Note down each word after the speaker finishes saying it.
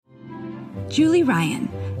Julie Ryan,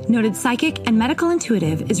 noted psychic and medical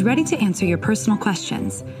intuitive, is ready to answer your personal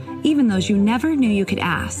questions, even those you never knew you could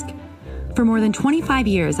ask. For more than 25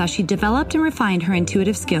 years, as she developed and refined her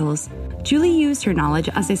intuitive skills, Julie used her knowledge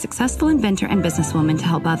as a successful inventor and businesswoman to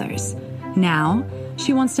help others. Now,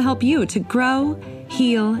 she wants to help you to grow,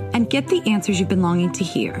 heal, and get the answers you've been longing to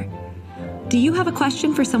hear. Do you have a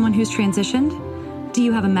question for someone who's transitioned? Do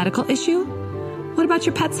you have a medical issue? What about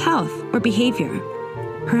your pet's health or behavior?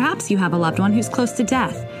 Perhaps you have a loved one who's close to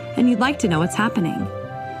death and you'd like to know what's happening.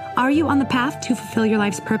 Are you on the path to fulfill your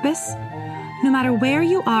life's purpose? No matter where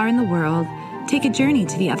you are in the world, take a journey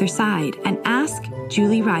to the other side and ask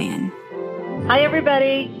Julie Ryan. Hi,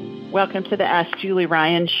 everybody. Welcome to the Ask Julie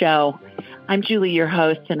Ryan show. I'm Julie, your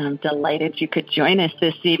host, and I'm delighted you could join us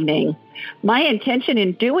this evening. My intention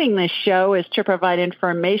in doing this show is to provide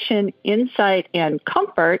information, insight, and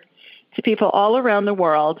comfort to people all around the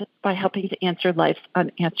world by helping to answer life's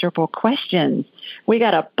unanswerable questions. We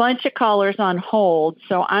got a bunch of callers on hold,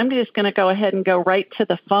 so I'm just going to go ahead and go right to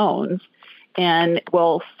the phones, and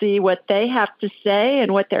we'll see what they have to say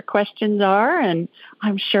and what their questions are, and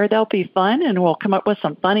I'm sure they'll be fun, and we'll come up with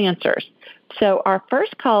some fun answers. So our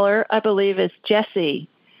first caller, I believe, is Jessie.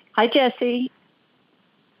 Hi, Jessie.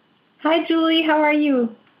 Hi, Julie. How are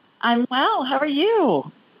you? I'm well. How are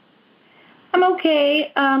you? I'm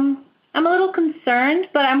okay. I'm a little concerned,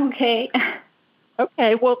 but I'm okay.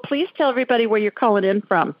 Okay. Well, please tell everybody where you're calling in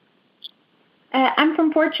from. I'm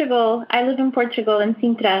from Portugal. I live in Portugal, in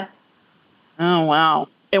Sintra. Oh, wow.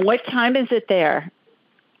 And what time is it there?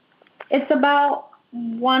 It's about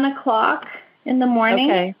 1 o'clock in the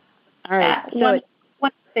morning. Okay. All right.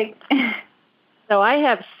 So I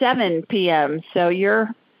have 7 p.m., so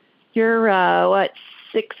you're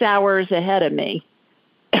 6 hours ahead of me.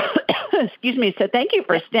 Excuse me. So thank you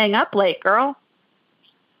for staying up late, girl.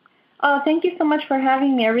 Oh, thank you so much for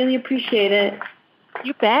having me. I really appreciate it.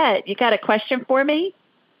 You bet. You got a question for me?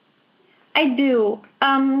 I do.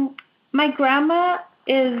 My grandma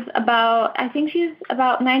is I think she's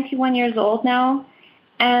about 91 years old now,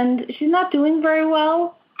 and she's not doing very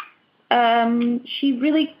well. She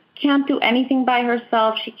really can't do anything by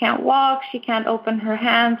herself. She can't walk. She can't open her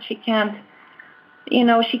hands. She can't,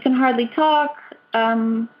 she can hardly talk.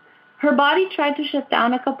 Her body tried to shut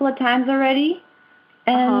down a couple of times already.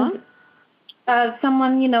 And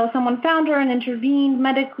someone found her and intervened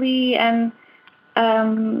medically. And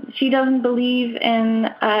she doesn't believe in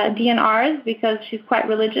DNRs because she's quite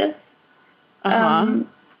religious. And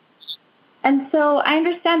so I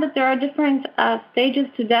understand that there are different stages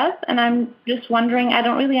to death, and I'm just wondering, I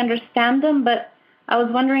don't really understand them, but I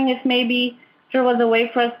was wondering if maybe there was a way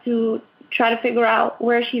for us to try to figure out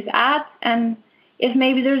where she's at, and if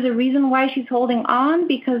maybe there's a reason why she's holding on,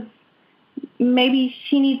 because maybe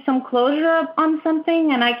she needs some closure on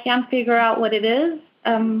something, and I can't figure out what it is.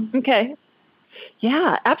 Okay.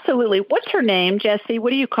 Yeah, absolutely. What's her name, Jessie? What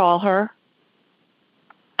do you call her?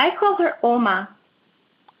 I call her Oma.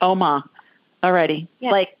 Oma. Alrighty.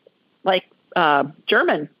 Yeah. Like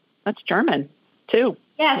German. That's German too.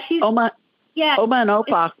 Yeah, she's Oma. Yeah. Oma and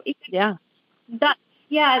Opa. Yeah. Dutch.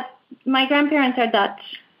 Yeah, my grandparents are Dutch.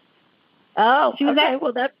 Oh, she was okay.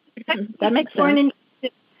 Well, that makes born sense.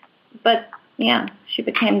 In, but yeah, she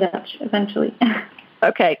became Dutch eventually.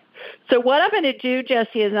 Okay. So what I'm going to do,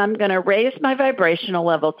 Jessie, is I'm going to raise my vibrational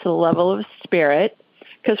level to the level of spirit,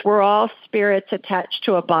 because we're all spirits attached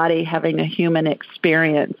to a body having a human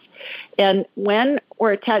experience. And when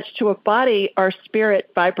we're attached to a body, our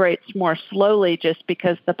spirit vibrates more slowly just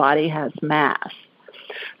because the body has mass.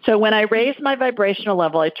 So when I raise my vibrational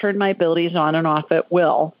level, I turn my abilities on and off at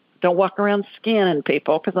will. Don't walk around scanning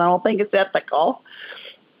people because I don't think it's ethical.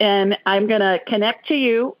 And I'm going to connect to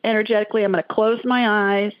you energetically. I'm going to close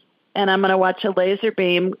my eyes, and I'm going to watch a laser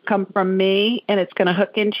beam come from me, and it's going to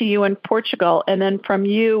hook into you in Portugal. And then from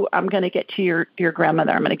you, I'm going to get to your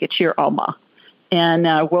grandmother. I'm going to get to your Oma. And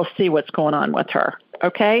we'll see what's going on with her.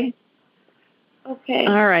 Okay? Okay.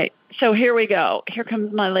 All right. So here we go. Here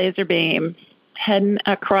comes my laser beam, heading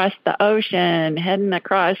across the ocean, heading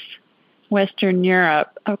across Western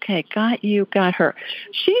Europe. Okay, got her.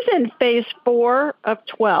 She's in phase 4 of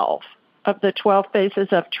 12, of the 12 phases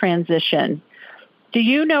of transition. Do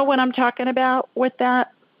you know what I'm talking about with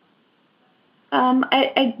that?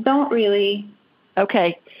 I don't really.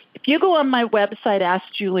 Okay. If you go on my website,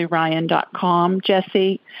 AskJulieRyan.com,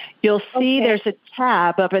 Jessie, you'll see There's a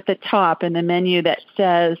tab up at the top in the menu that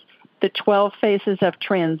says the 12 phases of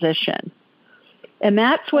transition. And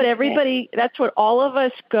that's what that's what all of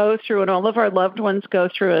us go through and all of our loved ones go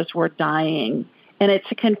through as we're dying. and it's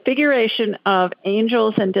a configuration of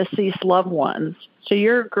angels and deceased loved ones. So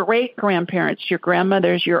your great-grandparents, your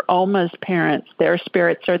grandmothers, your Oma's parents, their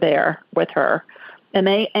spirits are there with her, and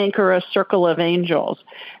they anchor a circle of angels.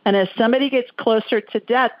 And as somebody gets closer to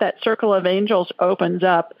death, that circle of angels opens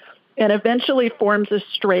up and eventually forms a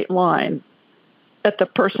straight line at the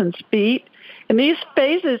person's feet. And these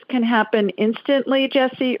phases can happen instantly,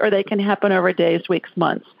 Jesse, or they can happen over days, weeks,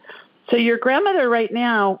 months. So your grandmother right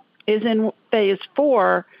now is in phase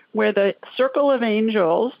 4, where the circle of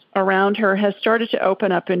angels around her has started to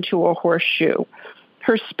open up into a horseshoe.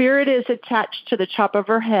 Her spirit is attached to the top of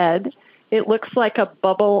her head. It looks like a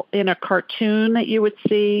bubble in a cartoon that you would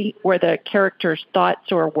see where the character's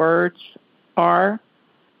thoughts or words are.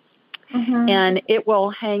 Mm-hmm. And it will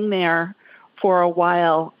hang there for a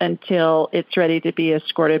while until it's ready to be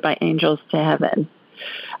escorted by angels to heaven.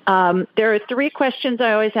 There are 3 questions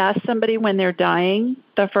I always ask somebody when they're dying.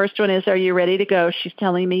 The first one is, are you ready to go? She's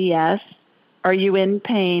telling me yes. Are you in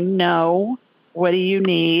pain? No. What do you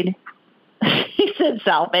need? He said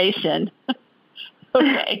salvation.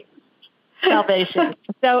 Okay. Salvation.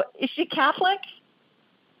 So is she Catholic?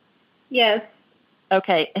 Yes.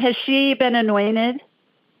 Okay. Has she been anointed?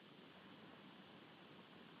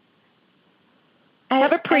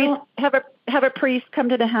 Have a priest come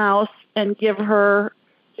to the house and give her,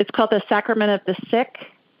 it's called the Sacrament of the Sick,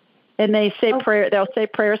 and they say prayer. They'll say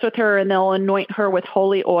prayers with her, and they'll anoint her with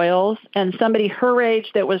holy oils. And somebody her age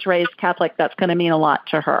that was raised Catholic, that's going to mean a lot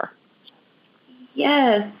to her.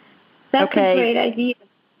 Yes, that's a great idea.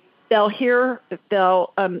 They'll hear.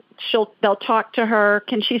 They'll talk to her.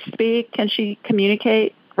 Can she speak? Can she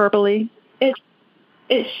communicate verbally?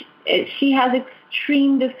 She has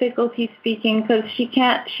extreme difficulty speaking because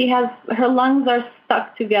her lungs are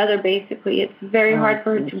stuck together, basically. It's very hard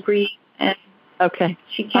for her to breathe. And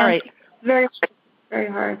she can't. All right. Very, very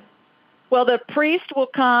hard. Well, the priest will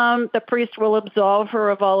come. The priest will absolve her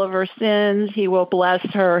of all of her sins. He will bless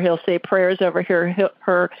her. He'll say prayers over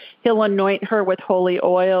her. He'll anoint her with holy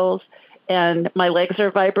oils. And my legs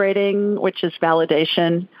are vibrating, which is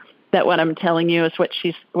validation that what I'm telling you is what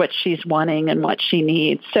she's wanting and what she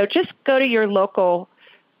needs. So just go to your local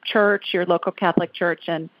church, your local Catholic church,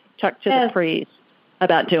 and talk to the priest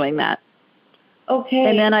about doing that. Okay.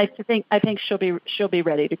 And then I think she'll be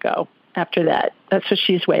ready to go after that. That's what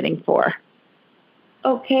she's waiting for.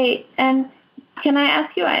 Okay. And can I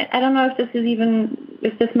ask you? I don't know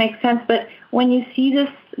if this makes sense, but when you see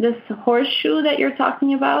this horseshoe that you're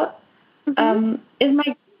talking about,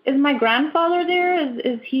 is my grandfather there?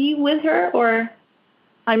 Is he with her, or?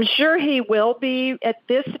 I'm sure he will be. At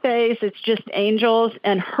this phase, it's just angels,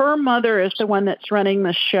 and her mother is the one that's running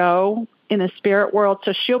the show in the spirit world,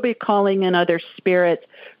 so she'll be calling in other spirits.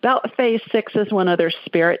 About phase 6 is when other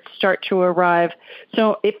spirits start to arrive.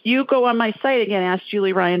 So if you go on my site, again,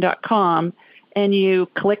 AskJulieRyan.com, and you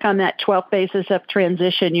click on that 12 phases of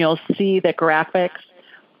transition, you'll see the graphics,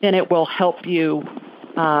 and it will help you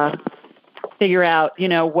figure out,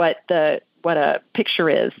 what a picture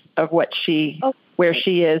is of where she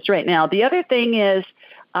is right now. The other thing is,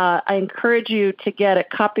 I encourage you to get a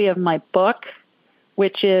copy of my book,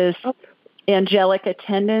 which is Angelic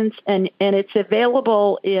Attendants, and it's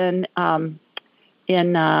available in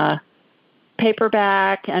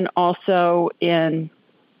paperback and also in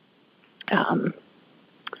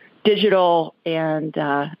digital and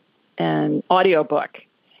audiobook.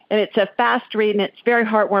 And it's a fast read, and it's very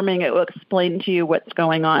heartwarming. It will explain to you what's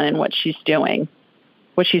going on and what she's doing,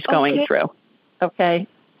 what she's going through. Okay?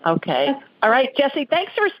 Okay. All right, Jessie,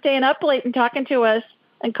 thanks for staying up late and talking to us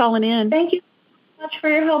and calling in. Thank you so much for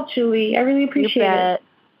your help, Julie. I really appreciate it.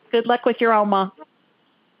 Good luck with your Oma.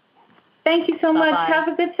 Thank you so much. Have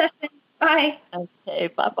a good session. Bye. Okay,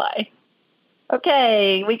 bye-bye.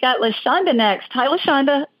 Okay, we got LaShonda next. Hi,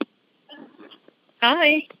 LaShonda.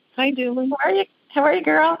 Hi. Hi, Julie. How are you,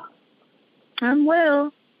 girl? I'm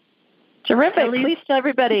well. Terrific. Please tell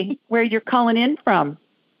everybody where you're calling in from.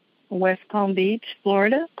 West Palm Beach,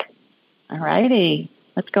 Florida. All righty.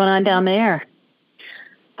 What's going on down there?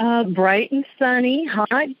 Bright and sunny,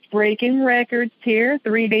 hot, breaking records here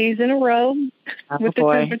 3 days in a row with the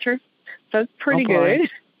temperature. So it's pretty good.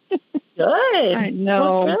 Good. I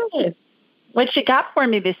know. Well, good. What you got for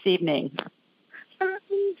me this evening? I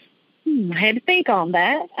had to think on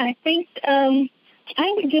that. I think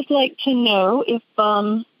I would just like to know if,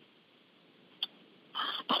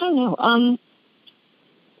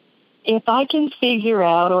 if I can figure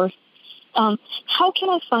out or how can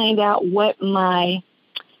I find out what my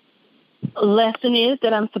lesson is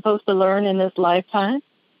that I'm supposed to learn in this lifetime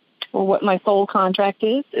or what my soul contract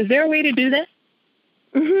is? Is there a way to do that?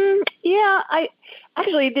 Yeah,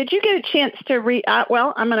 did you get a chance to read?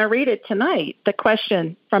 Well, I'm going to read it tonight. The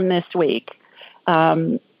question from this week,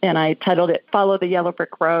 and I titled it "Follow the Yellow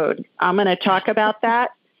Brick Road." I'm going to talk about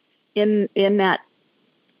that in that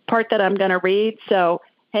part that I'm going to read. So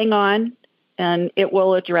hang on, and it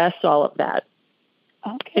will address all of that.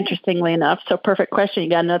 Okay. Interestingly enough, so perfect question. You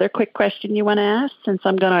got another quick question you want to ask? Since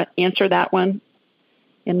I'm going to answer that one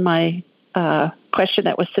in my question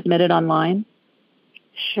that was submitted online.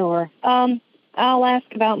 Sure. I'll ask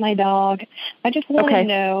about my dog. I just want to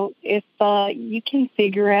know if you can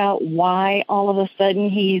figure out why all of a sudden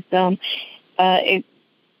he's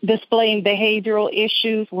displaying behavioral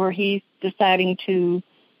issues where he's deciding to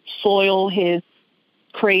soil his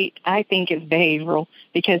crate. I think it's behavioral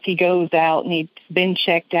because he goes out and he's been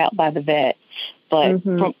checked out by the vet. But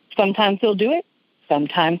sometimes he'll do it,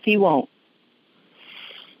 sometimes he won't.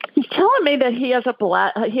 He's telling me that he has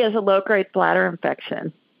a low-grade bladder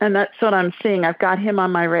infection, and that's what I'm seeing. I've got him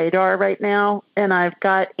on my radar right now, and I've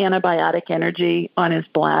got antibiotic energy on his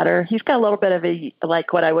bladder. He's got a little bit of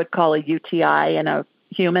what I would call a UTI in a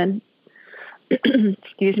human.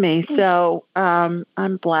 Excuse me. So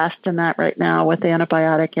I'm blasting that right now with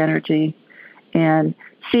antibiotic energy, and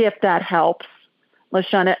see if that helps.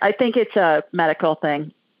 LaShawn, I think it's a medical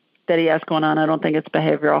thing that he has going on. I don't think it's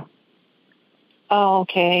behavioral. Oh,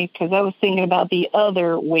 okay, because I was thinking about the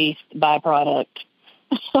other waste byproduct.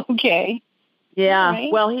 Okay. Yeah,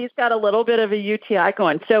 right. Well, he's got a little bit of a UTI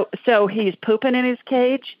going. So he's pooping in his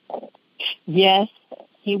cage? Yes,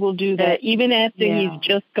 he will do that, even after he's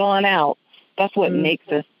just gone out. That's what makes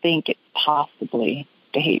us think it's possibly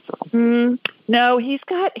behavioral. No, he's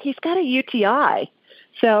got a UTI.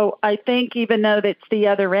 So I think even though that's the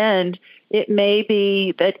other end, it may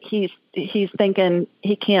be that he's thinking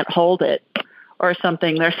he can't hold it. Or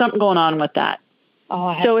something. There's something going on with that. Oh,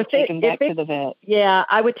 I have to take him back to the vet. Yeah,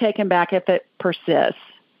 I would take him back if it persists.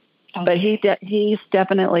 Okay. But he's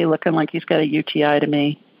definitely looking like he's got a UTI to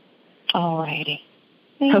me. All righty.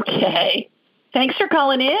 Okay. Thanks for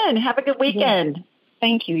calling in. Have a good weekend. Yeah.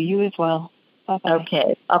 Thank you. You as well. Bye-bye.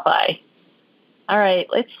 Okay. Bye-bye. All right.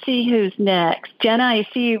 Let's see who's next. Jenna, I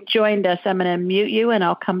see you've joined us. I'm going to mute you, and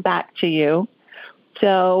I'll come back to you.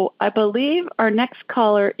 So I believe our next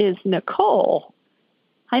caller is Nicole.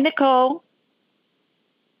 Hi, Nicole.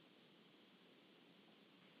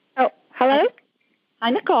 Oh, hello? Hi,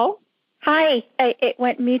 Nicole. Hi. It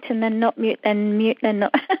went mute and then not mute, then mute, then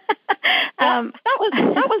not. That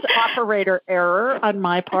was operator error on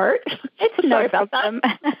my part. It's no problem.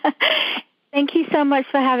 Thank you so much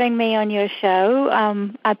for having me on your show.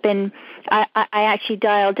 I actually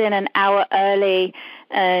dialed in an hour early,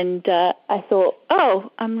 and I thought,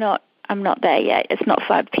 I'm not there yet. It's not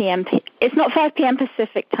 5 p.m. It's not 5 p.m.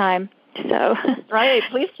 Pacific time. So right.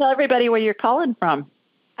 Please tell everybody where you're calling from.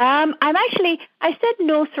 I said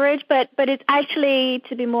Northridge, but it's actually,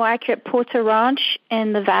 to be more accurate, Porter Ranch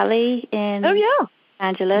in the Valley in Los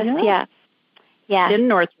Angeles. Yeah. In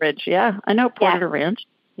Northridge. Yeah, I know Porter Ranch.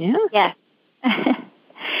 Yeah. Yeah.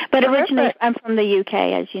 But originally I'm from the UK,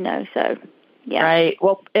 as you know, so yeah. Right.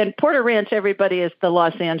 Well, in Porter Ranch, everybody is the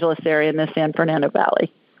Los Angeles area in the San Fernando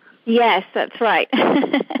Valley. Yes, that's right.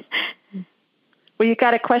 Well, you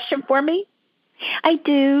got a question for me? I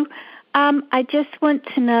do. I just want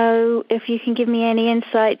to know if you can give me any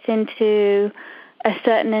insights into a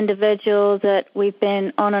certain individual that we've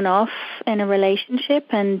been on and off in a relationship,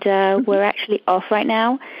 and we're actually off right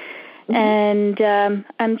now. And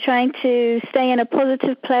I'm trying to stay in a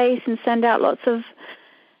positive place and send out lots of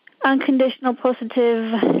unconditional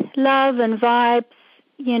positive love and vibes.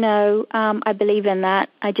 You know, I believe in that.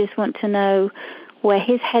 I just want to know where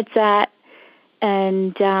his head's at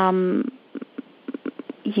and,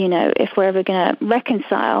 you know, if we're ever going to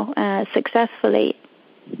reconcile successfully.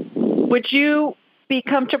 Would you be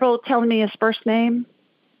comfortable telling me his first name?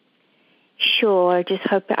 Sure. I just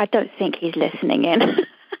hope. I don't think he's listening in.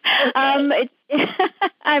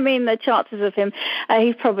 I mean, the chances of him,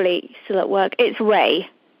 he's probably still at work. It's Ray.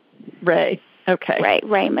 Ray. Okay.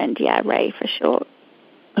 Raymond. Yeah, Ray for sure.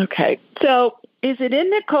 Okay. So is it in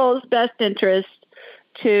Nicole's best interest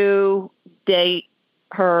to date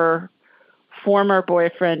her former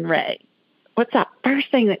boyfriend, Ray? What's that first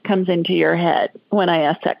thing that comes into your head when I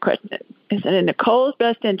ask that question? Is it in Nicole's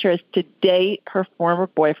best interest to date her former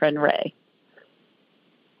boyfriend, Ray?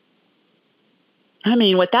 I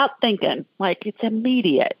mean, without thinking, like it's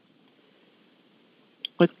immediate.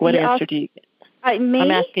 What answer do you get? Me?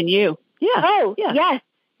 I'm asking you. Yeah. Oh, yeah.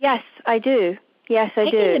 Yes, I do. Yes,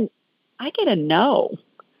 I do. I get a no,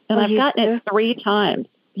 and I've gotten it 3 times.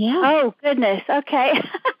 Yeah. Oh, goodness. Okay.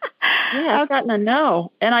 Yeah, I've gotten a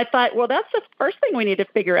no. And I thought, well, that's the first thing we need to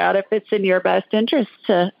figure out if it's in your best interest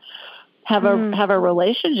to have a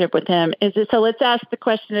relationship with him. So let's ask the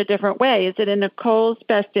question a different way. Is it in Nicole's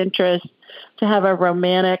best interest to have a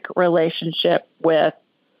romantic relationship with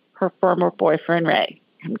her former boyfriend, Ray?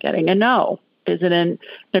 I'm getting a no. Is it in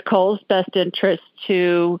Nicole's best interest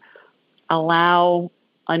to allow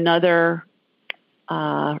another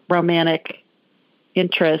romantic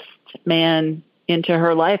interest man into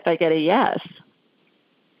her life? I get a yes.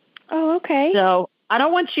 Oh, okay. So I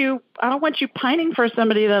don't want you pining for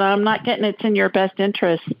somebody that I'm not getting it's in your best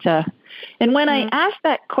interest to. And when I ask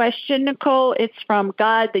that question, Nicole, it's from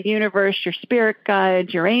God, the universe, your spirit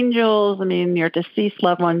guides, your angels, your deceased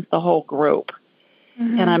loved ones, the whole group.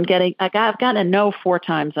 And I've gotten a no 4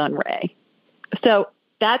 times on Ray. So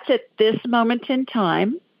that's at this moment in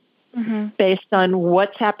time, based on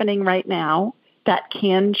what's happening right now. That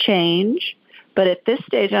can change. But at this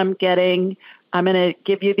stage, I'm going to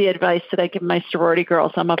give you the advice that I give my sorority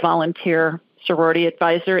girls. I'm a volunteer sorority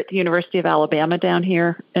advisor at the University of Alabama down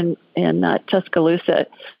here in Tuscaloosa.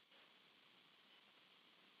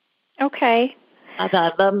 Okay.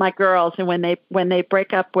 I love my girls, and when they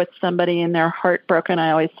break up with somebody and they're heartbroken,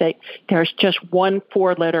 I always say, there's just one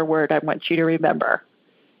 4-letter word I want you to remember.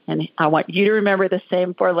 And I want you to remember the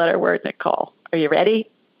same 4-letter word, Nicole. Are you ready?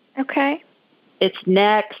 Okay. It's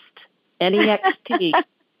next. N-E-X-T.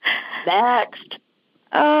 Next.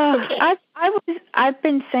 I've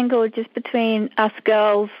been single just between us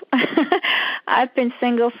girls. I've been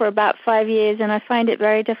single for about 5 years, and I find it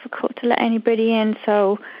very difficult to let anybody in.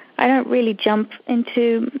 So I don't really jump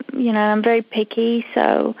into, I'm very picky.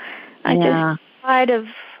 So I'm tired of.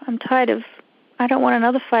 I don't want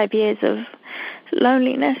another 5 years of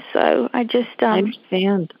loneliness. So I just. I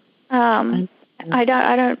understand. I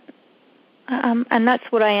don't. And that's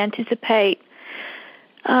what I anticipate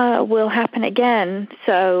will happen again.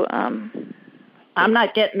 So I'm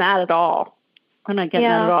not getting that at all. I'm not getting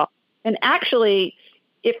that at all. And actually,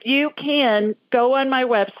 if you can, go on my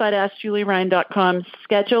website, AskJulieRyan.com,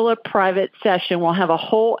 schedule a private session. We'll have a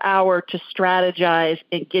whole hour to strategize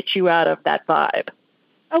and get you out of that vibe.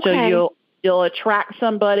 Okay. So you'll attract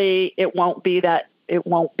somebody. It won't be that.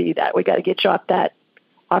 We got to get you off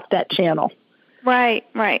that channel. Right.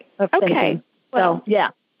 Okay. Well,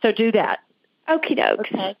 so do that. Okie doke.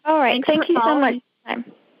 Okay. All right. Thank you so much.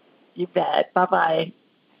 You bet. Bye-bye.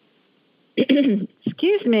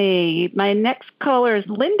 Excuse me. My next caller is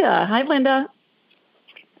Linda. Hi, Linda.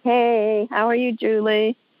 Hey, how are you,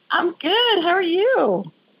 Julie? I'm good. How are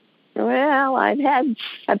you? Well,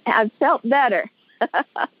 I've felt better.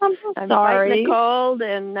 I'm I'm sorry. fighting the cold,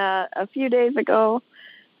 and a few days ago,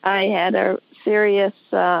 I had a serious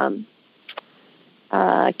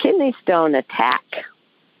kidney stone attack.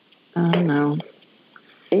 Oh, no.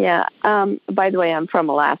 Yeah. By the way, I'm from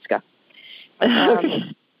Alaska.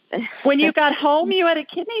 When you got home, you had a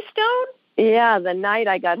kidney stone? Yeah, the night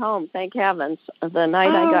I got home. Thank heavens. The night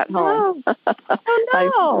I got home. Oh, no. I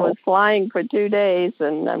was flying for 2 days,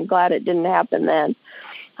 and I'm glad it didn't happen then.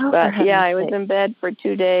 But, I was in bed for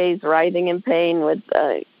 2 days, writhing in pain with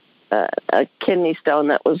a kidney stone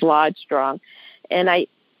that was lodged strong. And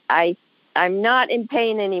I'm not in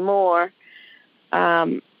pain anymore.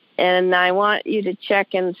 And I want you to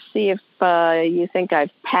check and see if you think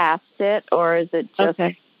I've passed it, or is it just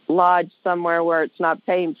lodged somewhere where it's not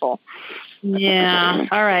painful? Yeah.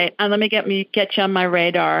 All right. Let me get you on my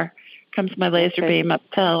radar. Comes my laser beam up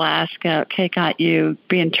to Alaska. Okay, got you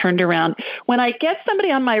being turned around. When I get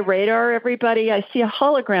somebody on my radar, everybody, I see a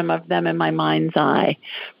hologram of them in my mind's eye.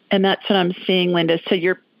 And that's what I'm seeing, Linda. So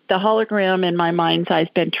the hologram in my mind's eye has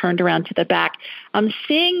been turned around to the back. I'm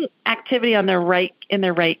seeing activity on in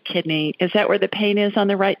the right kidney. Is that where the pain is, on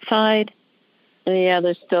the right side? Yeah,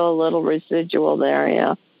 there's still a little residual there,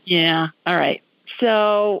 yeah. Yeah, all right.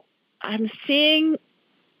 So I'm seeing,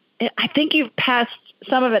 I think you've passed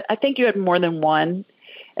some of it. I think you had more than one.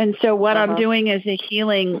 And so what I'm doing is a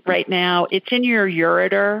healing right now. It's in your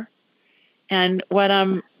ureter. And what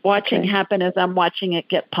I'm watching happen is I'm watching it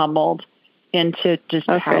get pummeled into just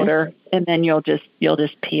powder, and then you'll just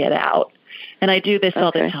pee it out. And I do this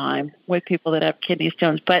all the time with people that have kidney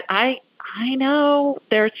stones. But I know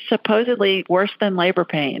they're supposedly worse than labor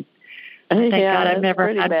pain. Thank God I've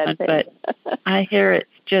never had one, but I hear it's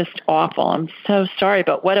just awful. I'm so sorry,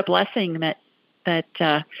 but what a blessing that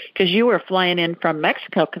because you were flying in from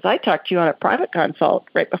Mexico, because I talked to you on a private consult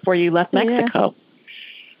right before you left Mexico.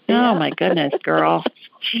 Yeah. Oh, my goodness, girl.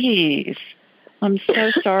 Jeez. I'm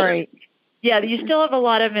so sorry. Yeah, you still have a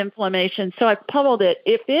lot of inflammation, so I pummeled it.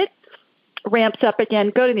 If it ramps up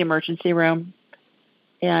again, go to the emergency room.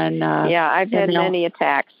 And I've had many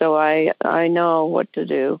attacks, so I know what to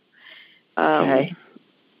do. Okay.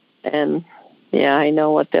 And I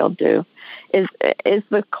know what they'll do. Is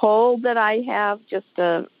the cold that I have just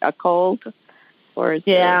a cold, or is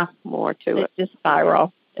there more to it? It's just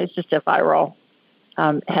viral. It's just a viral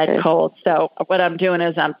head cold. So what I'm doing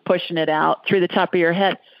is I'm pushing it out through the top of your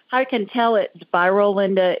head. How I can tell it's viral,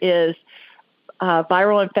 Linda, is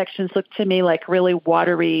viral infections look to me like really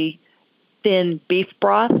watery, thin beef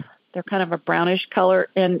broth. They're kind of a brownish color,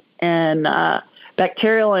 and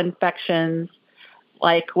bacterial infections,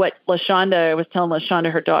 like what I was telling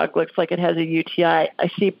LaShonda, her dog looks like it has a UTI.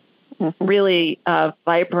 I see really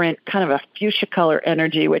vibrant, kind of a fuchsia color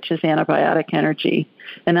energy, which is antibiotic energy,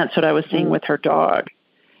 and that's what I was seeing with her dog.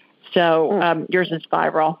 So yours is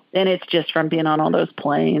viral, and it's just from being on all those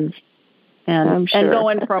planes and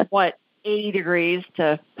going from 80 degrees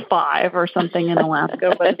to 5 or something in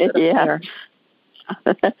Alaska. But it's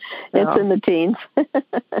in the teens.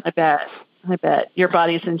 I bet your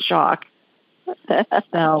body's in shock.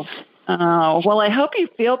 So, well, I hope you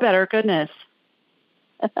feel better. Goodness.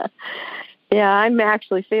 I'm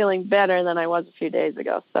actually feeling better than I was a few days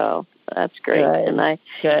ago. So that's great. Good. And I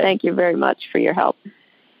thank you very much for your help.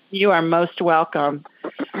 You are most welcome.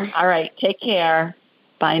 All right. Take care.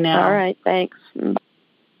 Bye now. All right. Thanks.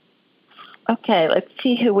 Okay. Let's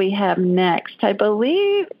see who we have next. I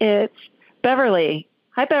believe it's Beverly.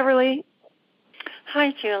 Hi, Beverly.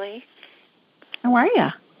 Hi, Julie. How are you?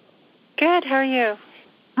 Good. How are you?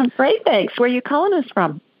 I'm great, thanks. Where are you calling us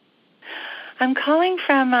from? I'm calling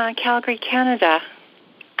from Calgary, Canada.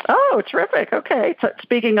 Oh, terrific. Okay. So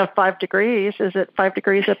speaking of 5 degrees, is it 5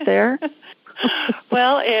 degrees up there?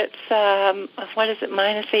 Well, it's,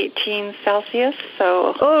 minus 18 Celsius.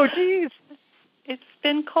 So. Oh, geez. It's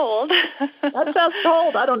been cold. That sounds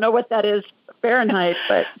cold. I don't know what that is Fahrenheit,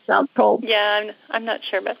 but it sounds cold. Yeah, I'm not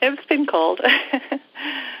sure, but it's been cold.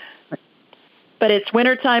 But it's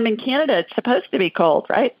wintertime in Canada. It's supposed to be cold,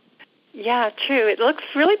 right? Yeah, true. It looks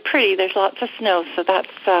really pretty. There's lots of snow, so that's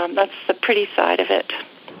the pretty side of it.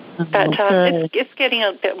 But it's getting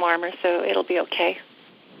a bit warmer, so it'll be okay.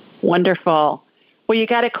 Wonderful. Well, you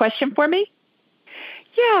got a question for me?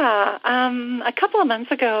 Yeah. A couple of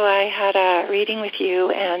months ago, I had a reading with you,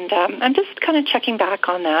 and I'm just kind of checking back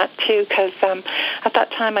on that, too, because at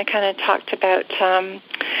that time I kind of talked about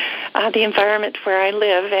the environment where I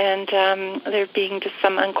live, and there being just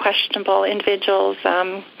some unquestionable individuals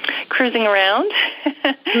cruising around,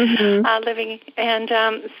 living. And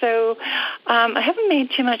so I haven't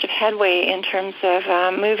made too much of headway in terms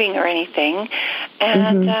of moving or anything.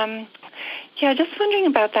 And just wondering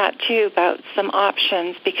about that, too, about some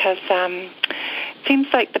options, because it seems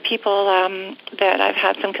like the people that I've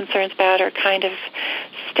had some concerns about are kind of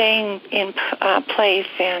staying in place,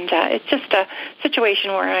 and it's just a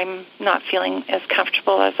situation where I'm not feeling as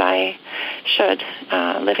comfortable as I should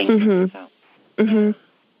living.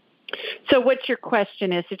 So what's your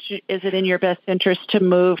question? Is it in your best interest to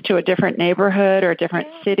move to a different neighborhood or a different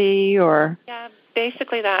city, or? Yeah.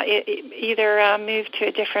 Basically that. Either move to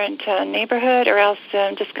a different neighborhood, or else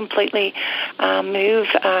just completely move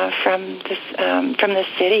from the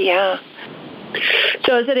city,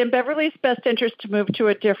 So is it in Beverly's best interest to move to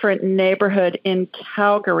a different neighborhood in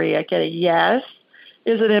Calgary? I get a yes.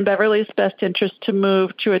 Is it in Beverly's best interest to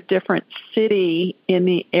move to a different city in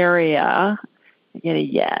the area? I get a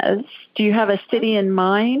yes. Do you have a city in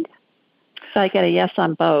mind? So I get a yes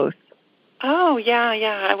on both. Oh, yeah.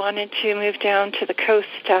 I wanted to move down to the coast,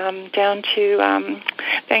 down to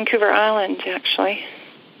Vancouver Island, actually.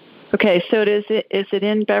 Okay, so is it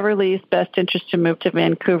in Beverly's best interest to move to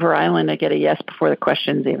Vancouver Island? I get a yes before the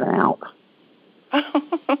question's even out.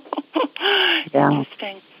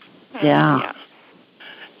 Interesting. Yeah.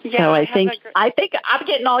 So I think I'm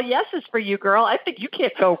getting all yeses for you, girl. I think you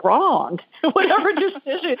can't go wrong. Whatever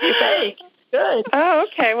decision you make. Good. Oh,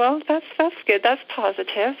 okay. Well, that's good. That's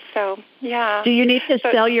positive. So, yeah. Do you need to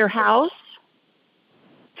sell your house?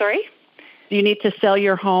 Sorry? Do you need to sell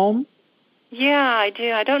your home? Yeah, I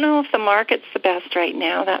do. I don't know if the market's the best right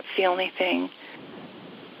now. That's the only thing.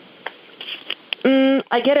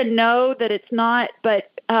 I get a no that it's not,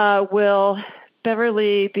 but will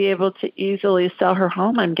Beverly be able to easily sell her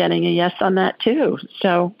home? I'm getting a yes on that, too.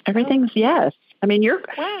 So everything's yes. I mean, you're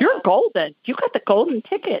golden. You got the golden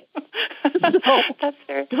ticket. That's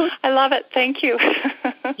fair. I love it. Thank you.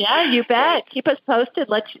 Yeah, you bet. Keep us posted.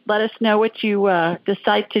 Let us know what you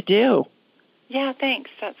decide to do. Yeah, thanks.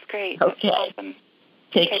 That's great. Okay. That's awesome.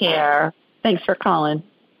 Take care. Bye. Thanks for calling.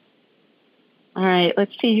 All right,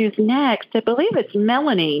 let's see who's next. I believe it's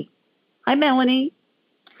Melanie. Hi, Melanie.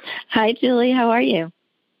 Hi, Julie. How are you?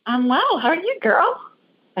 I'm well. How are you, girl?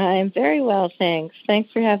 I'm very well, thanks.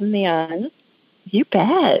 Thanks for having me on. You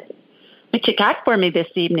bet. What you got for me this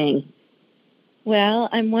evening? Well,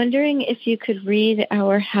 I'm wondering if you could read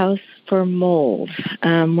our house for mold.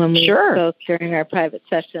 When we spoke during our private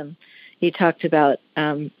session, you talked about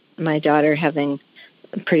my daughter having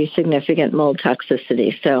pretty significant mold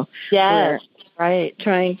toxicity. So yes, we're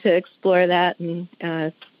trying to explore that and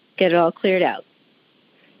get it all cleared out.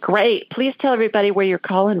 Great. Please tell everybody where you're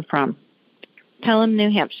calling from. Pelham, New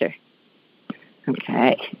Hampshire.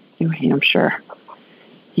 Okay, New Hampshire.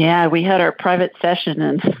 Yeah, we had our private session,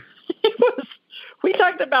 and we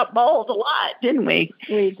talked about mold a lot, didn't we?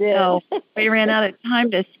 We did. So we ran out of time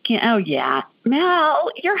to scan. Oh, yeah. Mel,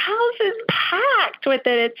 your house is packed with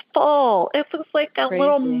it. It's full. It looks like a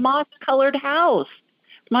little moss-colored house.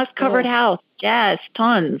 Moss-covered house. Yes,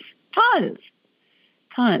 tons.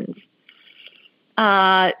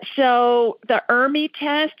 So the ERMI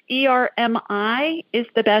test, ERMI, is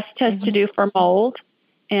the best test to do for mold.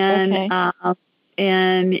 And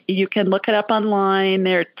and you can look it up online.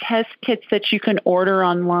 There are test kits that you can order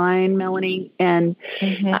online, Melanie. And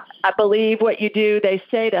I believe what you do, they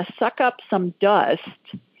say to suck up some dust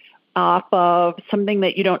off of something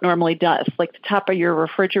that you don't normally dust, like the top of your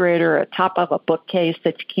refrigerator or top of a bookcase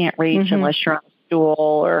that you can't reach unless you're on a stool,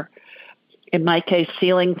 or in my case,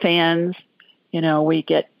 ceiling fans. You know, we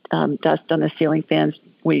get dust on the ceiling fans.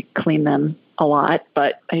 We clean them a lot,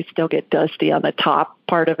 but I still get dusty on the top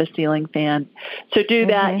part of a ceiling fan. So do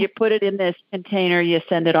that. You put it in this container, you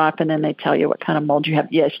send it off, and then they tell you what kind of mold you have.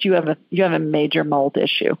 Yes, you have a major mold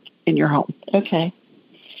issue in your home. Okay.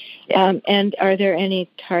 And are there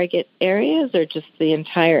any target areas, or just the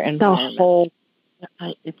entire environment? The whole.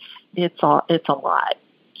 It's a lot.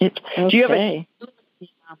 Do you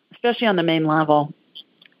have especially on the main level?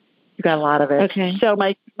 You got a lot of it. Okay. So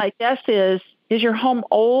my guess is your home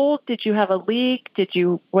old? Did you have a leak?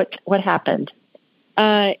 What happened?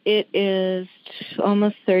 It is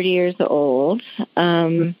almost 30 years old.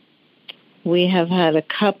 We have had a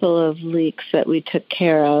couple of leaks that we took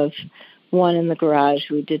care of. One in the garage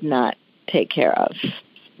we did not take care of.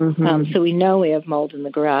 So we know we have mold in the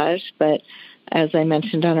garage, but as I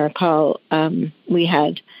mentioned on our call, we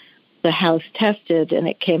had the house tested, and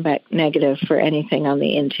it came back negative for anything on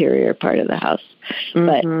the interior part of the house.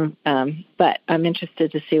 But I'm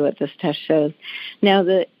interested to see what this test shows. Now,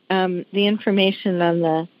 the information on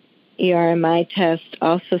the ERMI test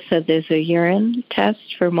also said there's a urine test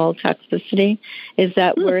for mold toxicity. Is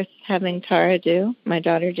that worth having Tara do, my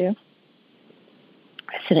daughter do?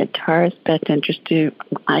 I said at Tara's best interest to,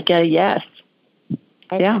 I get a yes.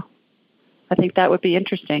 Okay. Yeah. I think that would be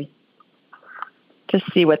interesting to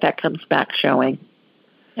see what that comes back showing.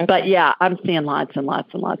 Okay. But yeah, I'm seeing lots and lots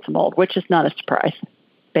and lots of mold, which is not a surprise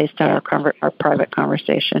based on our private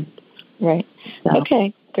conversation. Right. So.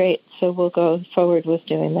 Okay, great. So we'll go forward with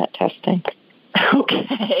doing that testing.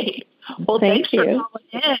 Okay. Well, thanks for calling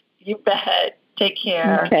in. You bet. Take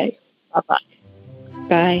care. Okay. Bye-bye.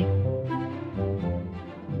 Bye.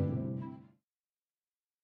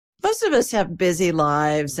 Most of us have busy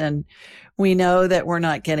lives, and we know that we're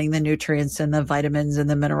not getting the nutrients and the vitamins and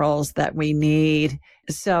the minerals that we need.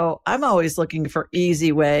 So I'm always looking for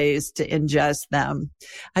easy ways to ingest them.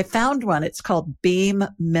 I found one. It's called Beam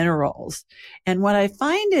Minerals. And what I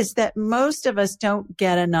find is that most of us don't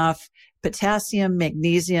get enough potassium,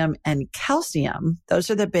 magnesium, and calcium.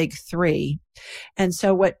 Those are the big three. And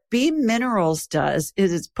so what Beam Minerals does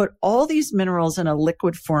is it's put all these minerals in a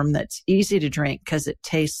liquid form that's easy to drink because it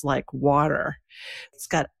tastes like water. It's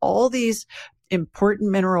got all these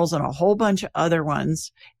important minerals and a whole bunch of other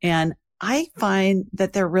ones. And I find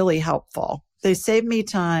that they're really helpful. They save me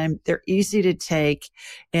time. They're easy to take.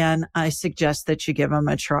 And I suggest that you give them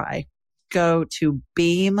a try. Go to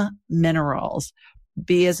Beam Minerals,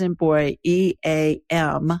 B as in boy,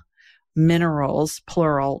 EAM, minerals,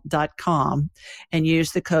 plural.com, and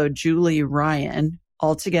use the code Julie Ryan,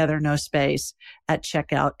 all together, no space, at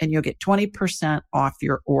checkout, and you'll get 20% off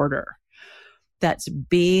your order. That's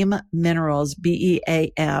Beam Minerals,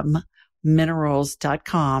 BEAM,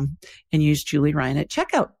 minerals.com, and use Julie Ryan at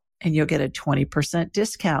checkout, and you'll get a 20%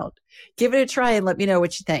 discount. Give it a try and let me know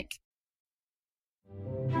what you think.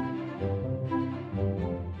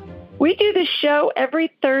 We do the show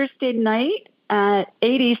every Thursday night at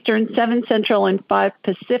 8 Eastern, 7 Central, and 5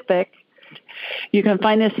 Pacific. You can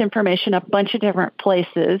find this information a bunch of different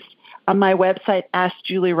places. On my website,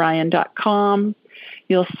 AskJulieRyan.com.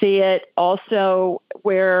 You'll see it also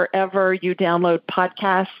wherever you download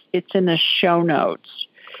podcasts. It's in the show notes.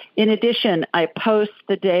 In addition, I post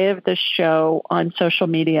the day of the show on social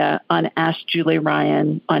media on Ask Julie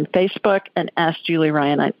Ryan on Facebook and Ask Julie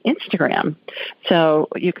Ryan on Instagram. So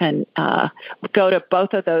you can go to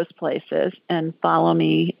both of those places and follow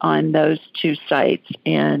me on those two sites.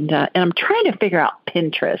 And I'm trying to figure out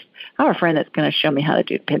Pinterest. I have a friend that's going to show me how to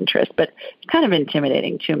do Pinterest, but it's kind of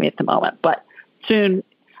intimidating to me at the moment. But soon,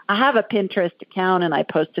 I have a Pinterest account and I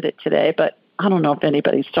posted it today, but I don't know if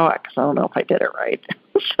anybody saw it because I don't know if I did it right.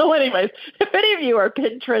 So anyways, if any of you are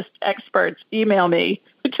Pinterest experts, email me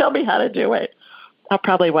and tell me how to do it. I'll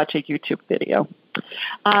probably watch a YouTube video.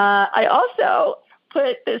 I also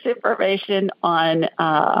put this information on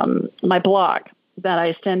my blog that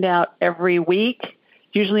I send out every week,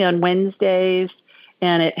 usually on Wednesdays,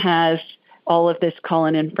 and it has all of this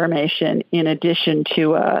call-in information in addition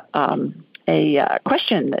to a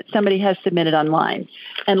question that somebody has submitted online.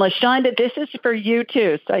 And LaShonda, this is for you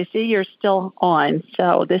too. So I see you're still on.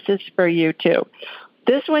 So this is for you too.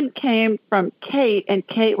 This one came from Kate, and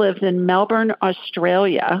Kate lives in Melbourne,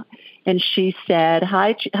 Australia. And she said,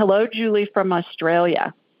 hello, Julie from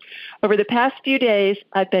Australia. Over the past few days,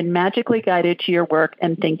 I've been magically guided to your work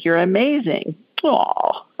and think you're amazing.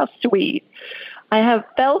 Aw, how sweet. I have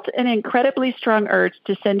felt an incredibly strong urge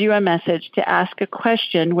to send you a message to ask a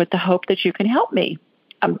question with the hope that you can help me.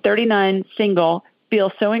 I'm 39, single,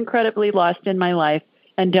 feel so incredibly lost in my life,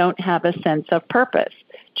 and don't have a sense of purpose.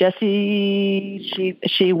 Jessie,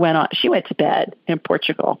 she went to bed in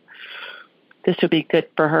Portugal. This would be good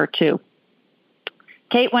for her too.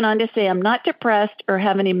 Kate went on to say, I'm not depressed or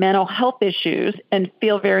have any mental health issues and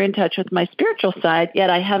feel very in touch with my spiritual side, yet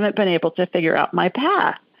I haven't been able to figure out my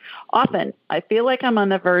path. Often, I feel like I'm on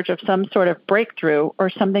the verge of some sort of breakthrough or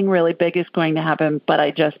something really big is going to happen, but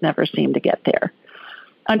I just never seem to get there.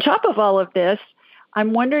 On top of all of this,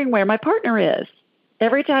 I'm wondering where my partner is.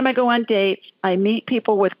 Every time I go on dates, I meet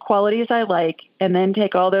people with qualities I like and then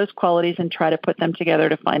take all those qualities and try to put them together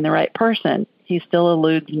to find the right person. He still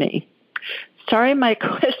eludes me. Sorry, my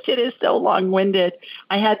question is so long-winded.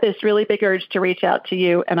 I had this really big urge to reach out to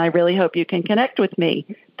you, and I really hope you can connect with me.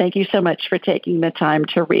 Thank you so much for taking the time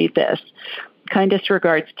to read this. Kindest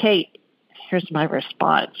regards, Kate. Here's my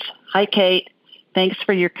response. Hi, Kate. Thanks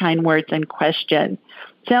for your kind words and question.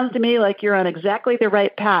 Sounds to me like you're on exactly the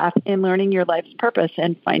right path in learning your life's purpose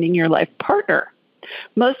and finding your life partner.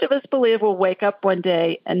 Most of us believe we'll wake up one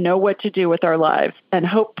day and know what to do with our lives and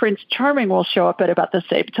hope Prince Charming will show up at about the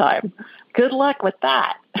same time. Good luck with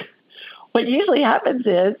that. What usually happens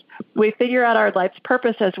is we figure out our life's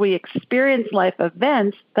purpose as we experience life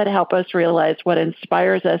events that help us realize what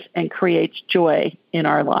inspires us and creates joy in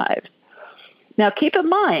our lives. Now, keep in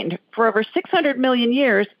mind, for over 600 million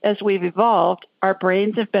years, as we've evolved, our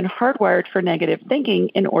brains have been hardwired for negative thinking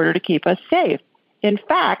in order to keep us safe. In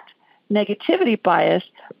fact, negativity bias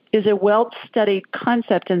is a well-studied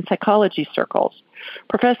concept in psychology circles.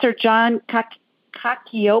 Professor John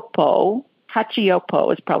Cacioppo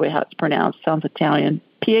is probably how it's pronounced, sounds Italian,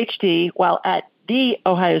 PhD, while at the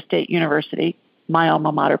Ohio State University, my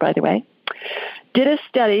alma mater, by the way, did a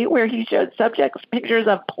study where he showed subjects pictures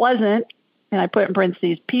of pleasant, and I put in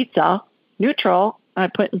parentheses, pizza, neutral, and I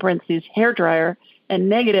put in parentheses, hairdryer, and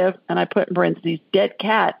negative, and I put in parentheses, dead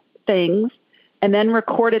cat things, and then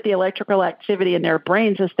recorded the electrical activity in their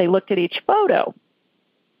brains as they looked at each photo.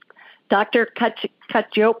 Dr.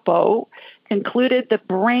 Cacioppo concluded the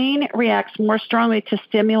brain reacts more strongly to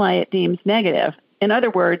stimuli it deems negative. In other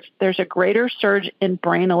words, there's a greater surge in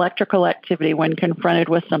brain electrical activity when confronted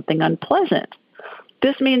with something unpleasant.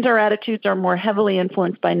 This means our attitudes are more heavily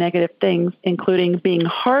influenced by negative things, including being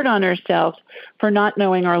hard on ourselves for not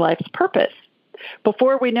knowing our life's purpose.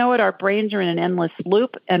 Before we know it, our brains are in an endless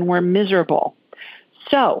loop and we're miserable.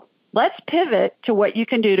 So let's pivot to what you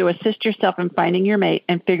can do to assist yourself in finding your mate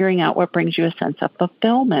and figuring out what brings you a sense of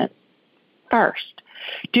fulfillment. First,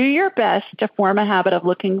 do your best to form a habit of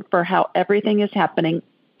looking for how everything is happening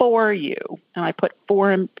for you. And I put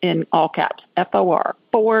for in all caps, F-O-R,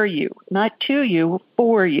 for you, not to you,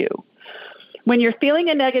 for you. When you're feeling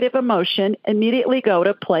a negative emotion, immediately go to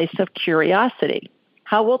a place of curiosity.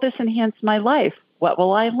 How will this enhance my life? What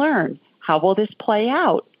will I learn? How will this play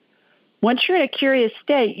out? Once you're in a curious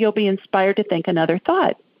state, you'll be inspired to think another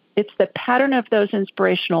thought. It's the pattern of those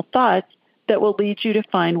inspirational thoughts that will lead you to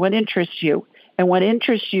find what interests you. And what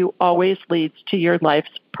interests you always leads to your life's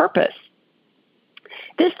purpose.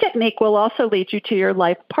 This technique will also lead you to your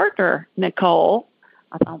life partner, Nicole.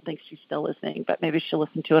 I don't think she's still listening, but maybe she'll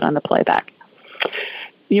listen to it on the playback.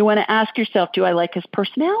 You want to ask yourself, do I like his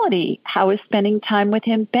personality? How is spending time with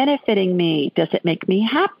him benefiting me? Does it make me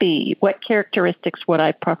happy? What characteristics would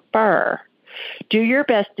I prefer? Do your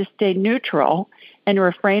best to stay neutral and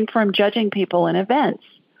refrain from judging people and events.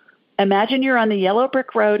 Imagine you're on the yellow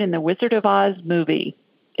brick road in the Wizard of Oz movie.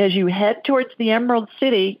 As you head towards the Emerald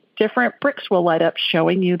City, different bricks will light up,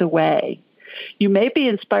 showing you the way. You may be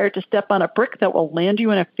inspired to step on a brick that will land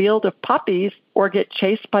you in a field of poppies or get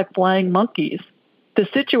chased by flying monkeys. The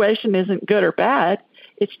situation isn't good or bad.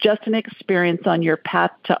 It's just an experience on your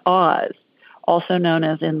path to Oz, also known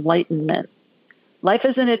as enlightenment. Life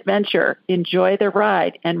is an adventure. Enjoy the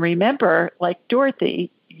ride. And remember, like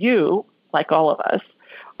Dorothy, you, like all of us,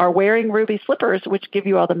 are wearing ruby slippers, which give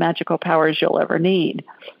you all the magical powers you'll ever need.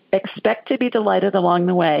 Expect to be delighted along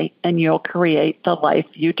the way, and you'll create the life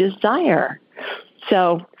you desire.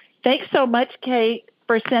 So thanks so much, Kate,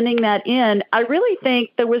 for sending that in. I really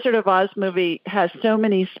think the Wizard of Oz movie has so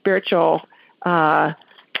many spiritual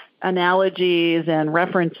analogies and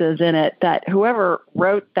references in it that whoever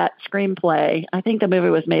wrote that screenplay, I think the movie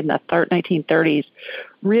was made in the 1930s,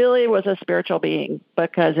 really was a spiritual being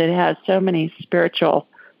because it has so many spiritual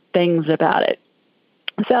things about it.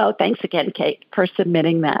 So thanks again, Kate, for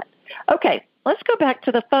submitting that. Okay, let's go back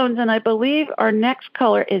to the phones, and I believe our next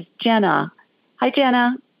caller is Jenna. Hi,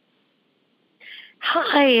 Jenna.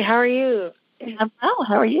 Hi, how are you? I'm well.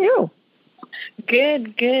 How are you?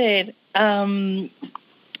 Good, good.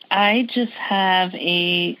 I just have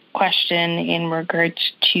a question in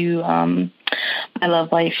regards to my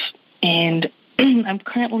love life, and I'm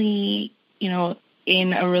currently,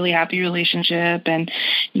 in a really happy relationship, and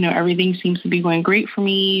everything seems to be going great for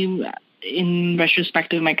me in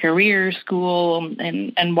retrospect of my career, school,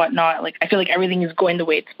 and whatnot. Like, I feel like everything is going the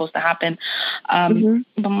way it's supposed to happen.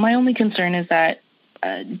 But my only concern is that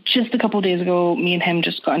just a couple of days ago, me and him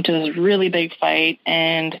just got into this really big fight,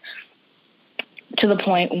 and to the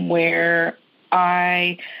point where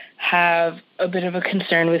I have a bit of a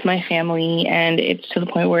concern with my family, and it's to the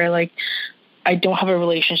point where, like, I don't have a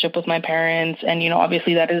relationship with my parents, and,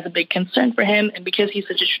 obviously that is a big concern for him. And because he's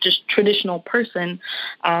such a traditional person,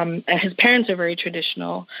 and his parents are very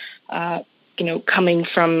traditional, coming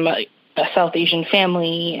from a South Asian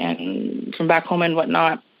family and from back home and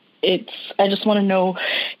whatnot, I just want to know,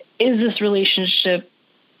 is this relationship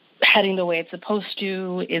heading the way it's supposed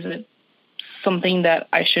to? Is it something that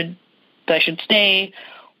I should stay,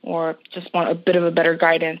 or just want a bit of a better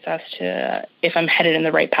guidance as to if I'm headed in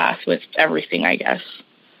the right path with everything, I guess.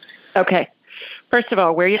 Okay. First of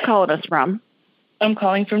all, where are you calling us from? I'm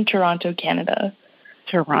calling from Toronto, Canada.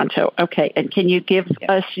 Toronto. Okay. And can you give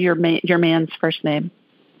us your man's first name?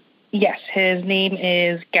 Yes. His name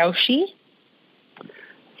is Gowshi.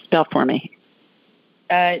 Spell for me.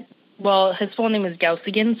 Well, his full name is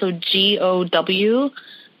Gowsigan, so Gowsigan.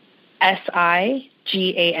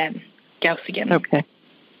 Gowsigan. Okay.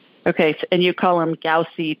 Okay, and you call him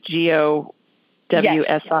Gowsy, Gowsi?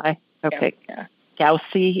 Okay. Yeah.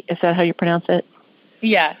 Gowsy, is that how you pronounce it?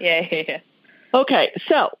 Yeah. Okay,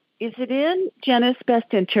 so is it in Jenna's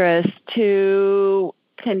best interest to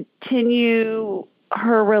continue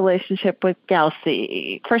her relationship with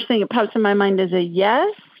Gowsy? First thing that pops in my mind is a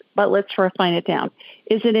yes, but let's refine it down.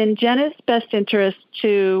 Is it in Jenna's best interest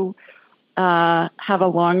to have a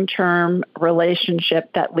long-term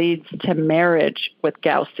relationship that leads to marriage with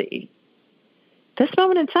Gowsy? This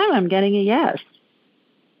moment in time, I'm getting a yes.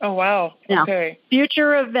 Oh, wow. Okay. Now,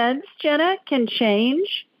 future events, Jenna, can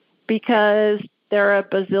change because there are a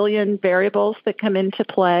bazillion variables that come into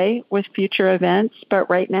play with future events. But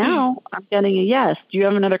right now, I'm getting a yes. Do you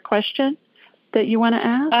have another question that you want to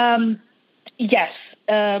ask? Yes.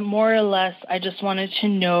 More or less, I just wanted to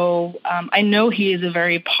know, I know he is a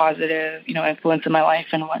very positive, influence in my life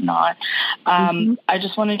and whatnot. I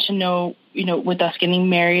just wanted to know, with us getting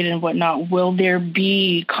married and whatnot, will there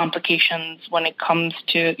be complications when it comes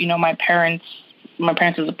to, my parents'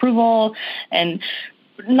 approval? And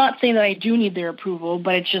not saying that I do need their approval,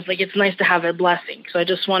 but it's just like, it's nice to have a blessing. So I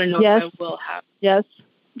just want to know if I will have. Yes,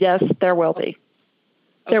 there will be.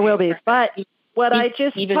 There will be. But what I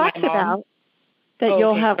just talked about, that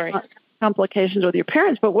you'll have complications with your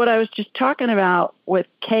parents. But what I was just talking about with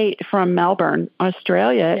Kate from Melbourne,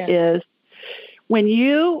 Australia, is when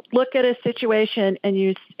you look at a situation and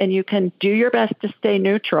you can do your best to stay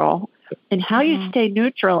neutral, and how you stay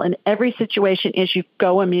neutral in every situation is you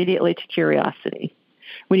go immediately to curiosity.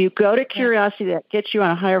 When you go to curiosity, that gets you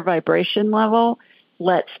on a higher vibration level,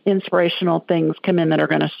 lets inspirational things come in that are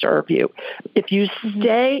going to serve you. If you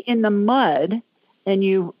stay in the mud and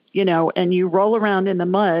you roll around in the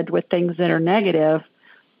mud with things that are negative,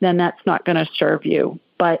 then that's not going to serve you.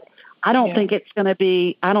 But I don't think it's going to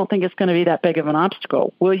be that big of an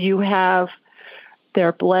obstacle. Will you have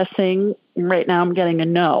their blessing? Right now I'm getting a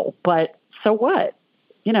no, but so what?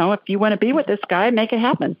 If you want to be with this guy, make it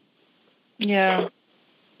happen. Yeah.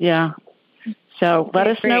 Yeah. So let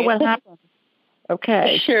us know what happens.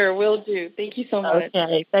 Okay. Sure, will do. Thank you so much.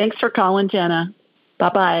 Okay. Thanks for calling, Jenna.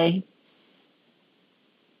 Bye-bye.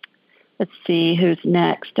 Let's see who's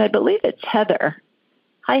next. I believe it's Heather.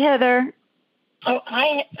 Hi, Heather. Oh,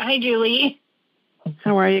 hi, Julie.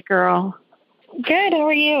 How are you, girl? Good. How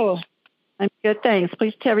are you? I'm good, thanks.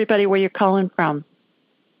 Please tell everybody where you're calling from.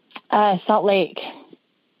 Salt Lake.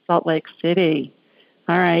 Salt Lake City.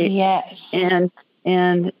 All right. Yes.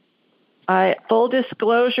 And full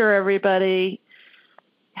disclosure, everybody,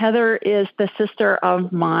 Heather is the sister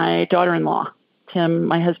of my daughter-in-law, Tim,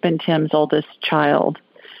 my husband Tim's oldest child.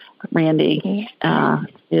 Randy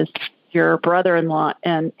is your brother-in-law.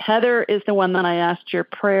 And Heather is the one that I asked your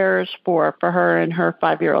prayers for her and her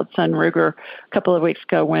 5-year-old son, Ruger, a couple of weeks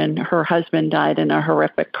ago when her husband died in a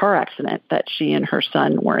horrific car accident that she and her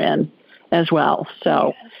son were in as well.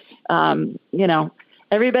 So,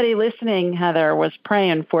 everybody listening, Heather, was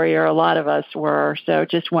praying for you. A lot of us were. So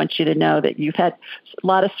just want you to know that you've had a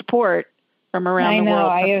lot of support from around the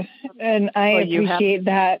world. I appreciate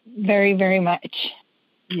that very, very much.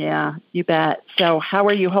 Yeah, you bet. So how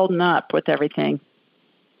are you holding up with everything?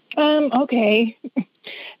 Okay.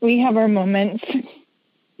 We have our moments.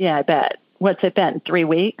 Yeah, I bet. What's it been, 3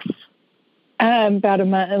 weeks? About a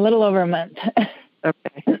month, a little over a month.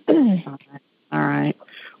 Okay. All right.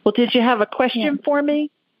 Well, did you have a question for me?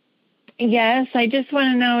 Yes, I just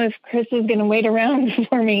want to know if Chris is going to wait around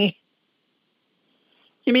for me.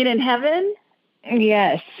 You mean in heaven?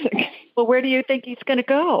 Yes. Well, where do you think he's going to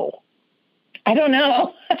go? I don't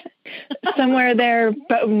know. Somewhere there,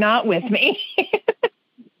 but not with me.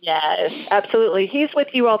 Yes, absolutely. He's with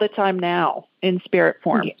you all the time now in spirit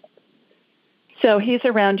form. Yeah. So he's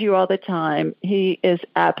around you all the time. He is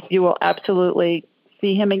you will absolutely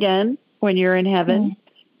see him again when you're in heaven. Mm-hmm.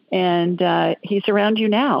 And he's around you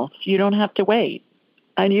now. So you don't have to wait.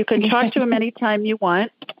 And you can talk to him anytime you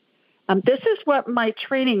want. This is what my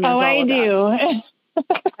training is all about. I do.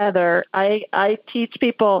 Heather, I teach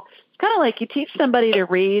people, kind of like you teach somebody to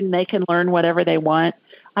read and they can learn whatever they want.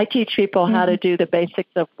 I teach people how to do the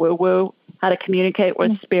basics of woo-woo, how to communicate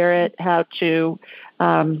with spirit, how to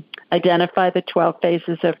identify the 12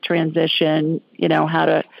 phases of transition, how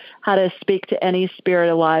to speak to any spirit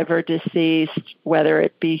alive or deceased, whether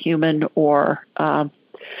it be human or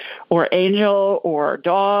angel or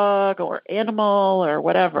dog or animal or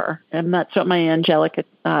whatever. And that's what my angelic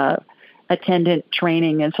attendant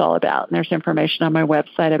training is all about. And there's information on my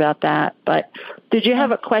website about that. But did you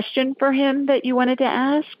have a question for him that you wanted to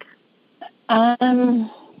ask?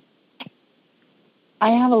 I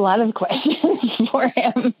have a lot of questions for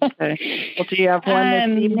him. Okay. Well, do you have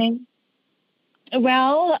one this evening?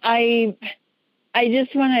 Well, I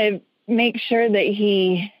just want to make sure that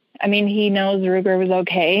he knows Ruger was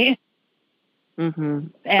okay. Mm-hmm.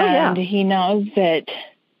 And he knows that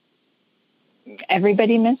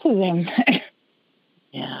everybody misses him.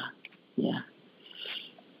 Yeah.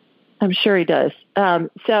 I'm sure he does.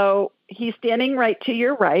 So he's standing right to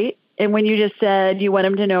your right. And when you just said you want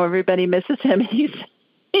him to know everybody misses him, he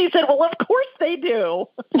said, well, of course they do.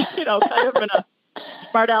 Kind of in a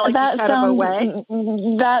smart alecky kind of a way.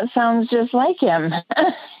 That sounds just like him.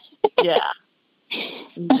 Yeah.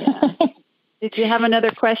 Did you have another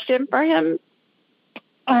question for him?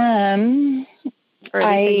 Or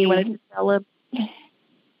anything you wanted to tell him?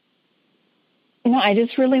 No, I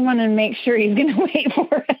just really want to make sure he's going to wait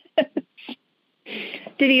for us.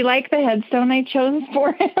 Did he like the headstone I chose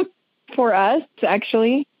for him? For us,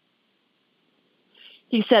 actually?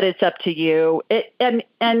 He said it's up to you. And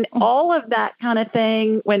all of that kind of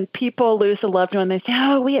thing, when people lose a loved one, they say,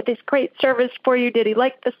 oh, we had this great service for you. Did he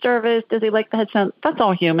like the service? Does he like the headstone? That's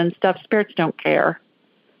all human stuff. Spirits don't care.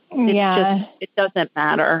 It doesn't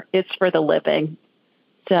matter. It's for the living.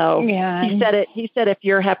 So he said if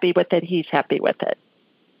you're happy with it, he's happy with it.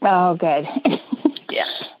 Oh, good. Yeah.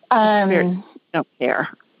 Spirits don't care.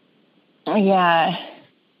 Yeah.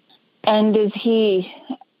 And is he,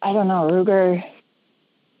 I don't know, Ruger,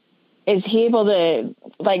 is he able to,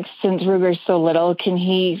 since Ruger's so little, can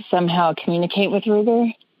he somehow communicate with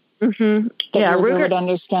Ruger? Mm-hmm. That Ruger would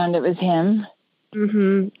understand it was him?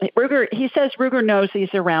 Mm-hmm. He says Ruger knows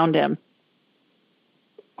he's around him.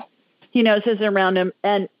 He knows he's around him.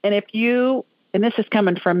 And if you, and this is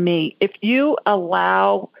coming from me, if you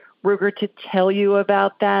allow Ruger to tell you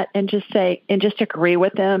about that and just agree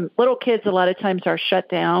with him. Little kids a lot of times are shut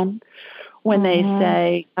down when they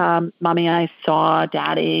say, Mommy, I saw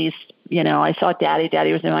Daddy. I saw Daddy.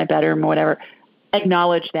 Daddy was in my bedroom or whatever.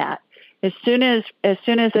 Acknowledge that. As soon as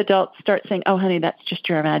adults start saying, "Oh, honey, that's just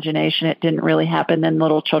your imagination. It didn't really happen," then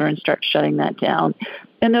little children start shutting that down.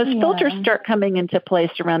 And those filters start coming into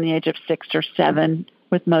place around the age of 6 or 7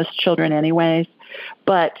 with most children anyways.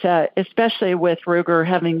 But especially with Ruger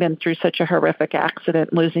having been through such a horrific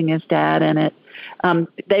accident, losing his dad in it,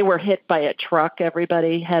 they were hit by a truck,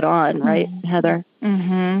 everybody head on, right, Heather?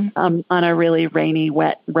 On a really rainy,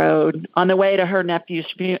 wet road on the way to her nephew's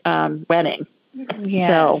wedding.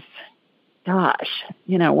 Yes. So, gosh,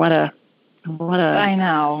 what a I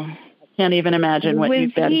know. I can't even imagine what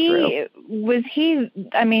you've been through. Was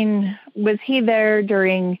he there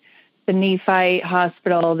during the Nephi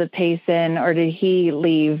Hospital, the Payson, or did he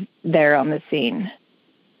leave there on the scene?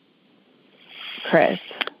 Chris.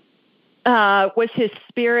 Was his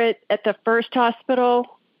spirit at the first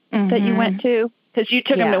hospital that you went to? Because you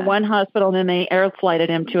took him to one hospital and then they air flighted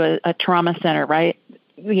him to a trauma center, right?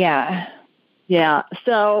 Yeah. Yeah.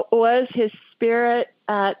 So was his spirit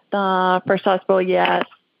at the first hospital? Yes.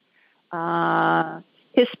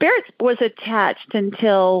 His spirit was attached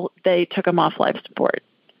until they took him off life support.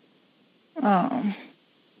 Oh.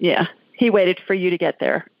 Yeah. He waited for you to get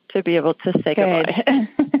there to be able to say goodbye.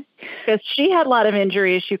 Because she had a lot of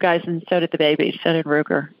injuries, you guys, and so did the baby. So did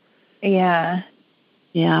Ruger. Yeah.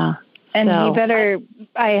 Yeah. And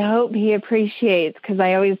I hope he appreciates, because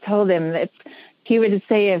I always told him that he would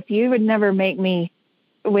say, if you would never make me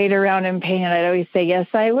wait around in pain, I'd always say, yes,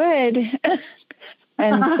 I would.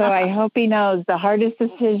 And so I hope he knows the hardest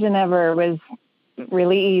decision ever was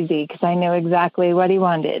really easy, because I knew exactly what he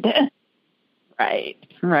wanted.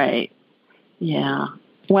 Right. Yeah.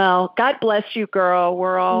 Well, God bless you, girl.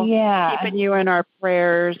 We're all keeping you in our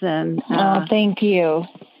prayers. And thank you.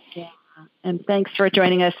 Yeah. And thanks for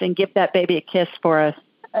joining us, and give that baby a kiss for us.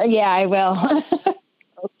 Yeah, I will.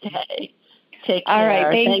 Okay. Take care. All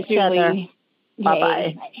right. Thanks, Julie.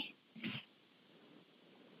 Bye-bye.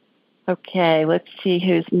 Okay, let's see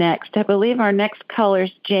who's next. I believe our next caller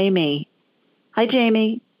is Jamie. Hi,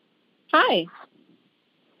 Jamie. Hi.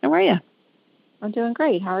 How are you? I'm doing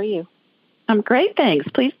great. How are you? I'm great, thanks.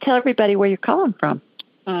 Please tell everybody where you're calling from.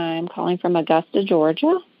 I'm calling from Augusta,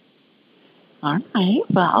 Georgia. All right.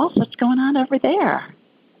 Well, what's going on over there?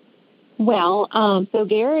 Well, so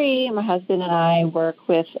Gary, my husband, and I work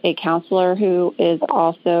with a counselor who is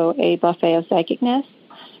also a buffet of psychicness.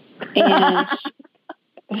 And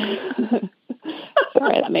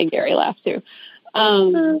sorry, that made Gary laugh too.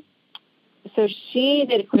 So she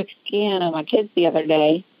did a quick scan of my kids the other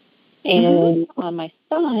day, and on my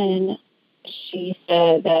son, she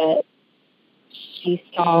said that she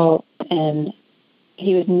saw and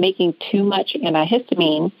he was making too much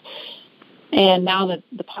antihistamine. And now that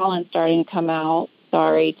the pollen's starting to come out,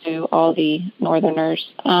 sorry to all the northerners,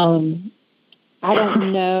 I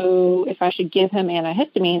don't know if I should give him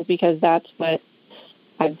antihistamines, because that's what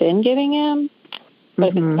I've been giving him. But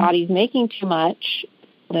if his body's making too much,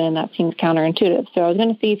 then that seems counterintuitive. So I was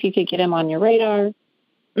going to see if you could get him on your radar,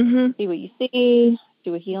 see what you see,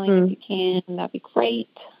 do a healing if you can. That'd be great.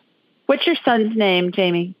 What's your son's name,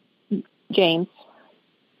 Jamie? James.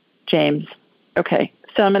 Okay.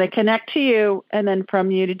 So I'm going to connect to you, and then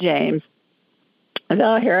from you to James.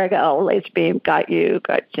 Oh, here I go. Laser beam. Got you.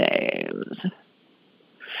 Got James.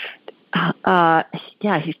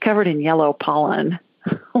 Yeah, he's covered in yellow pollen,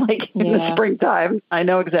 like in the springtime. I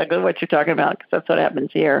know exactly what you're talking about, because that's what happens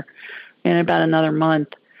here in about another month.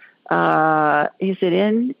 Is it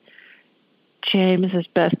in James's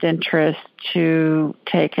best interest to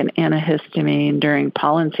take an antihistamine during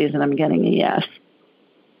pollen season? I'm getting a yes.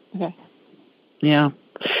 Okay. Yeah.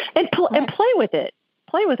 And play with it.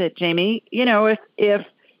 Play with it, Jamie. If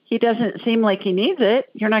he doesn't seem like he needs it,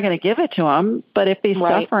 you're not going to give it to him. But if he's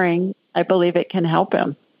suffering, I believe it can help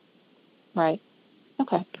him. Right.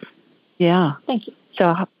 Okay. Yeah. Thank you.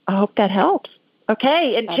 So I hope that helps.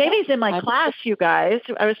 Okay. And Jamie's in my class, you guys.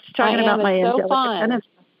 I was talking about my angelic descendants.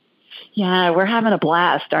 Yeah, we're having a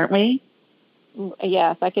blast, aren't we?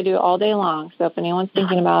 Yes, I could do it all day long. So if anyone's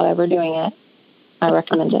thinking about ever doing it, I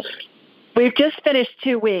recommend it. We've just finished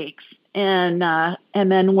 2 weeks, and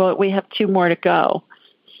then we have 2 more to go.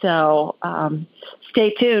 So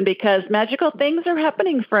stay tuned, because magical things are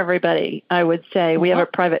happening for everybody, I would say. We have a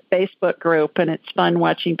private Facebook group, and it's fun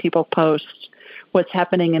watching people post what's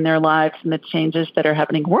happening in their lives and the changes that are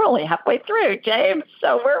happening. We're only halfway through, James,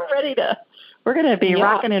 so we're going to be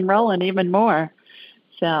rocking and rolling even more.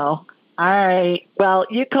 So, all right. Well,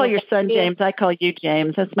 you call your son James. I call you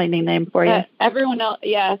James. That's my nickname for you. Everyone else,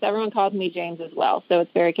 yes, everyone calls me James as well, so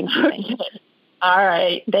it's very confusing. Okay. All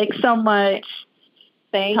right. Thanks so much.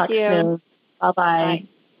 Thank Talk you. soon. Bye-bye. Bye.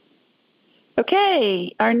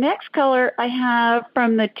 Okay, our next caller I have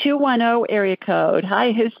from the 210 area code.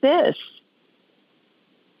 Hi, who's this?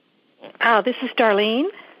 Oh, this is Darlene.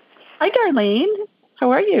 Hi, Darlene.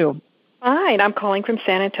 How are you? Fine. I'm calling from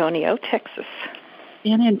San Antonio, Texas.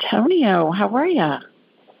 San Antonio. How are you?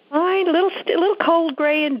 Fine. A little cold,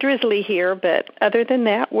 gray, and drizzly here, but other than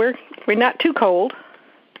that, we're not too cold.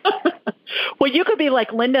 Well, you could be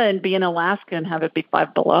like Linda and be in Alaska and have it be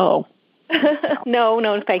 5 below.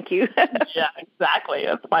 No, thank you. Yeah, exactly.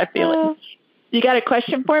 That's my feeling. You got a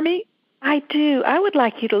question for me? I do. I would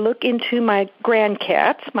like you to look into my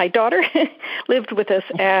grandcats. My daughter lived with us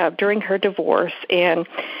during her divorce and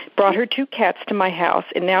brought her 2 cats to my house,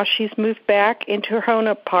 and now she's moved back into her own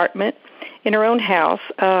apartment in her own house,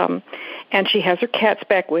 and she has her cats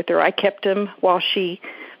back with her. I kept them while she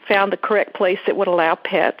found the correct place that would allow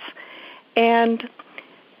pets. And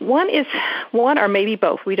one or maybe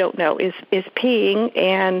both, we don't know, is peeing,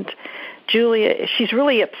 and Julia, she's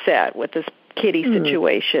really upset with this kitty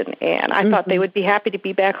situation, and I thought they would be happy to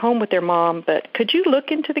be back home with their mom, but could you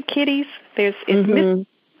look into the kitties? There's Miss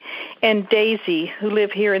and Daisy, who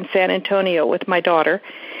live here in San Antonio with my daughter,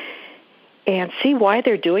 and see why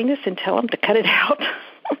they're doing this and tell them to cut it out.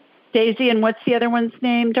 Daisy, and what's the other one's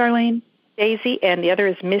name, Darlene? Daisy, and the other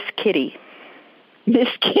is Miss Kitty. Miss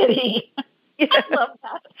Kitty. Yeah. I love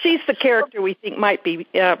that. She's the character we think might be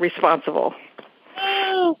responsible.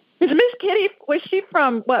 Oh. Is Miss Kitty, was she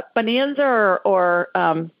from, what, Bonanza or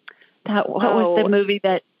what was the movie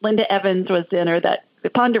that Linda Evans was in, or that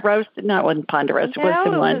Ponderosa? No, it wasn't Ponderosa. No, was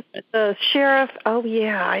the one. It was the sheriff. Oh,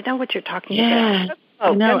 yeah, I know what you're talking about.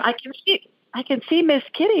 Oh, no, I can see Miss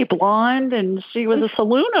Kitty, blonde, and she was a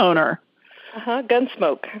saloon owner.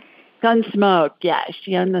 Gunsmoke. Gunsmoke, yeah,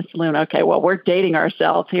 she owned the saloon. Okay, well, we're dating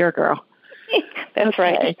ourselves here, girl. That's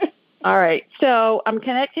right. All right, so I'm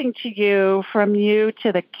connecting to you from you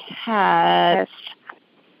to the cat.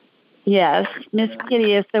 Yes, Miss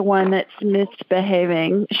Kitty is the one that's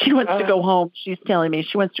misbehaving. She wants to go home. She's telling me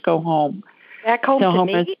she wants to go home. Back home to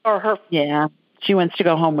me or her? Yeah, she wants to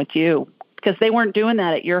go home with you because they weren't doing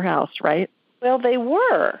that at your house, right? Well, they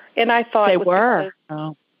were, and I thought they were.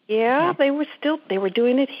 Yeah, they were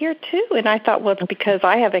doing it here too, and I thought, well, it's because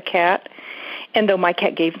I have a cat, and though my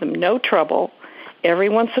cat gave them no trouble, every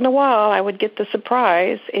once in a while I would get the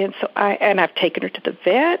surprise, and so I've taken her to the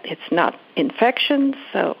vet. It's not infections,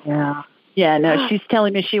 so yeah. No, she's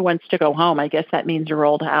telling me she wants to go home. I guess that means your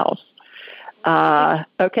old house.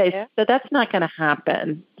 Okay, so that's not going to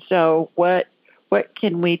happen. So what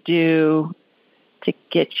can we do to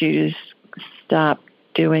get you to stop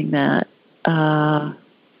doing that?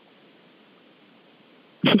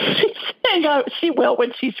 She will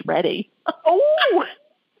when she's ready. Oh.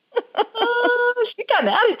 She got an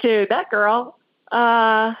attitude, that girl.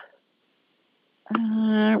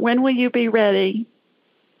 When will you be ready?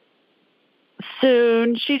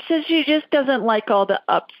 Soon. She says she just doesn't like all the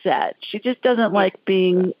upset. She just doesn't like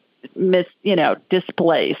being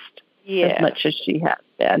displaced as much as she has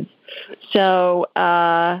been. So,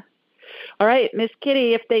 all right, Miss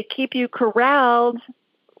Kitty, if they keep you corralled,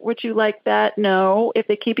 would you like that? No. If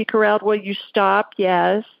they keep you corralled, will you stop?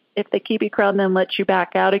 Yes. If they keep you corralled and then let you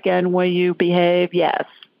back out again, will you behave? Yes.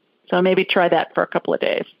 So maybe try that for a couple of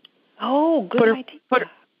days. Oh, good idea.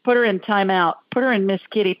 Put her in timeout. Put her in Miss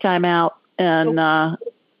Kitty timeout and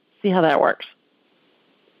see how that works.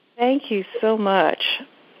 Thank you so much.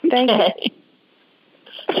 Thank you.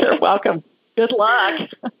 You're welcome. Good luck.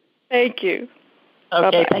 Thank you.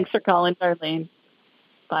 Okay, Bye-bye. Thanks for calling, Darlene.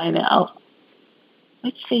 Bye now.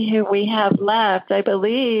 Let's see who we have left. I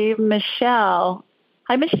believe Michelle.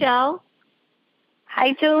 Hi, Michelle.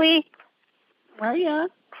 Hi, Julie. Where are you?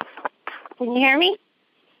 Can you hear me?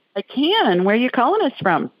 I can. Where are you calling us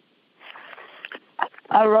from?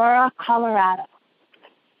 Aurora, Colorado.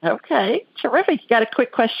 Okay, terrific. You got a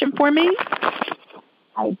quick question for me?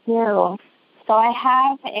 I do. So I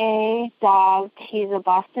have a dog. He's a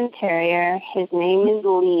Boston Terrier. His name is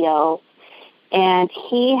Leo. And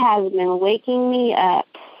he has been waking me up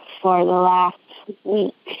for the last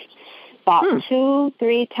week about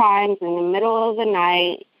 2-3 times in the middle of the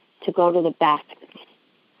night to go to the bathroom.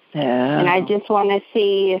 Yeah. And I just want to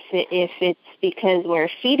see if it's because we're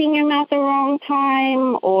feeding him at the wrong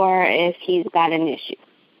time or if he's got an issue.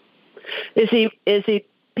 Is he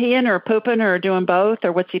peeing or pooping or doing both,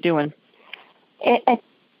 or what's he doing?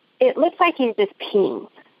 It looks like he's just peeing.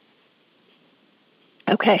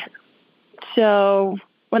 Okay. So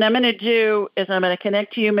what I'm going to do is I'm going to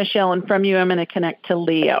connect to you, Michelle, and from you I'm going to connect to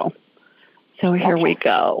Leo. So here we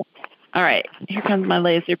go. All right. Here comes my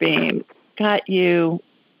laser beam. Got you.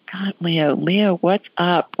 Got Leo. Leo, what's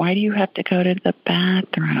up? Why do you have to go to the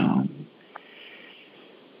bathroom?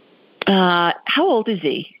 How old is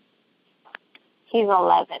he? He's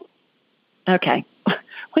 11. Okay.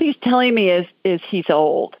 What he's telling me is he's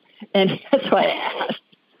old. And that's why I asked.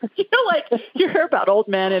 You know, like you hear about old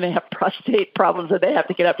men and they have prostate problems and they have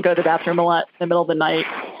to get up and go to the bathroom a lot in the middle of the night.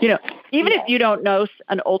 You know, even if you don't know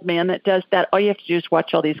an old man that does that, all you have to do is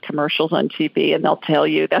watch all these commercials on TV and they'll tell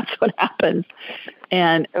you that's what happens.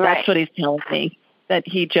 And that's what he's telling me, that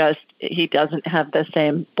he doesn't have the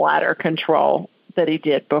same bladder control that he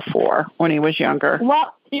did before when he was younger.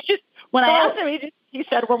 Well, when I asked him, he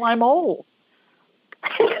said, well, I'm old.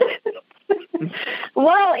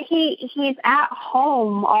 Well, he's at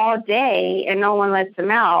home all day and no one lets him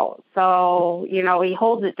out. So, you know, he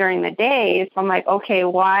holds it during the day. So I'm like, okay,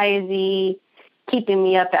 why is he keeping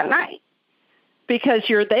me up at night? Because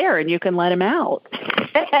you're there and you can let him out.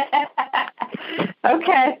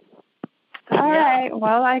 Okay. All right.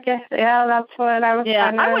 Well, I guess, that's what I was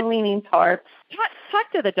kind of leaning towards.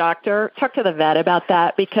 Talk to the doctor, talk to the vet about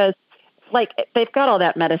that, because like they've got all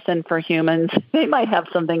that medicine for humans. They might have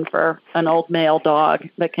something for an old male dog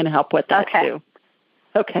that can help with that too.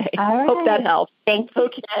 Okay. All right. Hope that helps. Thank you.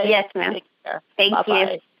 Okay. Yes, ma'am. Take care. Thank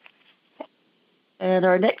Bye-bye. you. And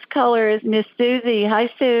our next caller is Miss Susie. Hi,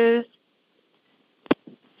 Suze.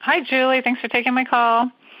 Hi, Julie. Thanks for taking my call.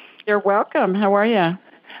 You're welcome. How are you?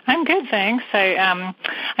 I'm good, thanks. I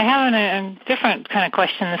have a different kind of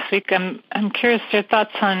question this week. I'm curious your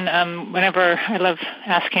thoughts on whenever I love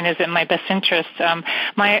asking, is it in my best interest?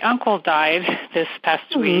 My uncle died this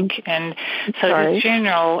past week, and so his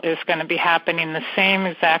funeral is going to be happening the same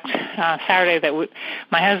exact Saturday that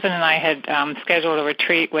my husband and I had scheduled a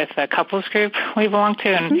retreat with a couples group we belong to,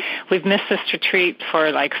 and we've missed this retreat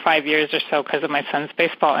for like 5 years or so because of my son's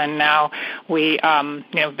baseball, and now we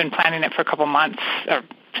we've been planning it for a couple months, or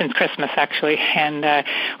since Christmas, actually, and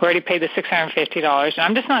we already paid the $650. And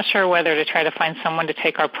I'm just not sure whether to try to find someone to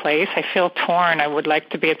take our place. I feel torn. I would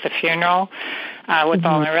like to be at the funeral with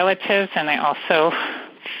all my relatives, and I also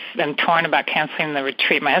am torn about canceling the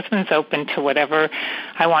retreat. My husband's open to whatever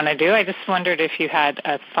I want to do. I just wondered if you had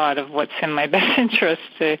a thought of what's in my best interest,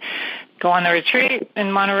 to go on the retreat in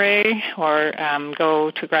Monterey or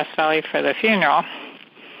go to Grass Valley for the funeral.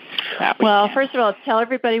 Well, first of all, tell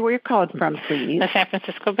everybody where you're calling from, please. The San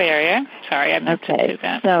Francisco Bay Area. Sorry, I meant to do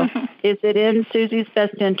that. So is it in Susie's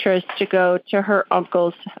best interest to go to her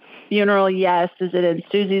uncle's funeral? Yes. Is it in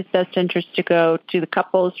Susie's best interest to go to the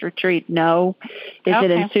couple's retreat? No. Is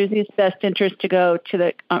it in Susie's best interest to go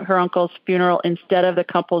to her uncle's funeral instead of the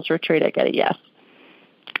couple's retreat? I get a yes.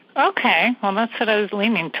 Okay. Well, that's what I was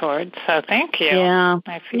leaning towards. So thank you. Yeah.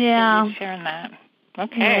 I appreciate you sharing that.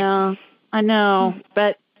 Okay. Yeah, I know.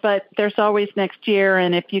 But there's always next year,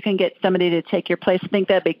 and if you can get somebody to take your place, I think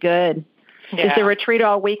that'd be good. Yeah. Is the retreat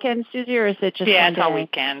all weekend, Susie, or is it just it's all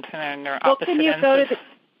weekend, and they're opposite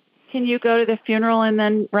can you go to the funeral and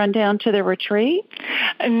then run down to the retreat?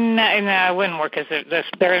 No, it wouldn't work, because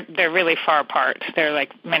they're really far apart. They're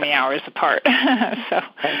like many hours apart, so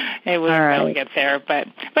it wouldn't really get there. But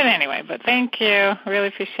anyway, thank you. I really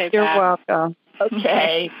appreciate You're that. You're welcome.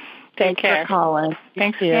 Okay. Thanks for calling.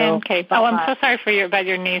 Thanks again, Kate. Oh, I'm so sorry about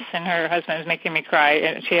your niece and her husband. Is making me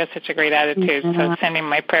cry. She has such a great attitude. So sending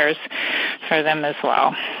my prayers for them as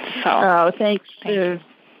well. So. Thanks, Sue.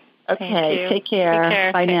 Okay, take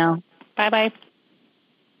care. Bye now. Bye-bye.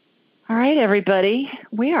 All right, everybody.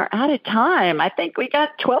 We are out of time. I think we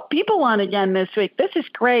got 12 people on again this week. This is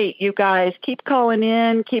great, you guys. Keep calling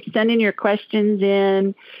in. Keep sending your questions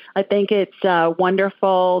in. I think it's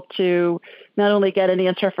wonderful to not only get an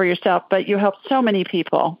answer for yourself, but you help so many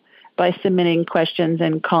people by submitting questions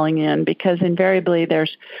and calling in, because invariably there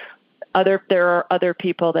are other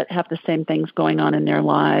people that have the same things going on in their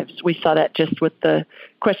lives. We saw that just with the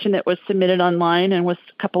question that was submitted online and with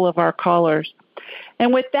a couple of our callers.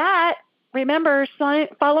 And with that, remember,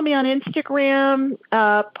 follow me on Instagram,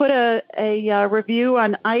 put a review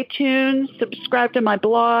on iTunes, subscribe to my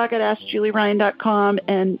blog at AskJulieRyan.com,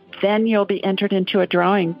 and then you'll be entered into a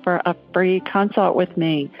drawing for a free consult with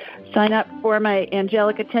me. Sign up for my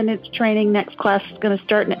angelic attendance training. Next class is going to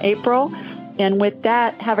start in April. And with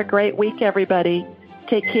that, have a great week, everybody.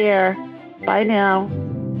 Take care. Bye now.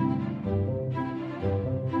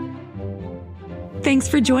 Thanks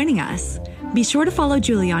for joining us. Be sure to follow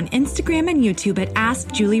Julie on Instagram and YouTube at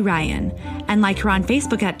Ask Julie Ryan, and like her on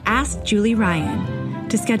Facebook at Ask Julie Ryan.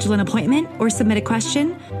 To schedule an appointment or submit a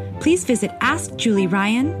question, please visit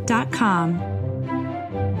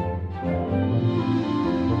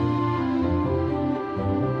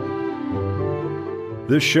AskJulieRyan.com.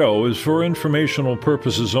 This show is for informational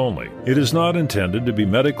purposes only. It is not intended to be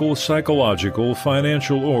medical, psychological,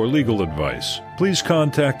 financial, or legal advice. Please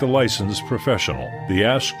contact a licensed professional. The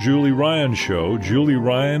Ask Julie Ryan Show, Julie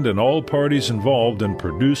Ryan and all parties involved in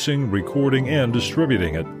producing, recording, and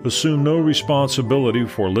distributing it assume no responsibility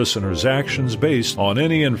for listeners' actions based on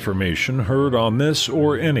any information heard on this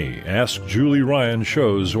or any Ask Julie Ryan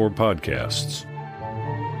shows or podcasts.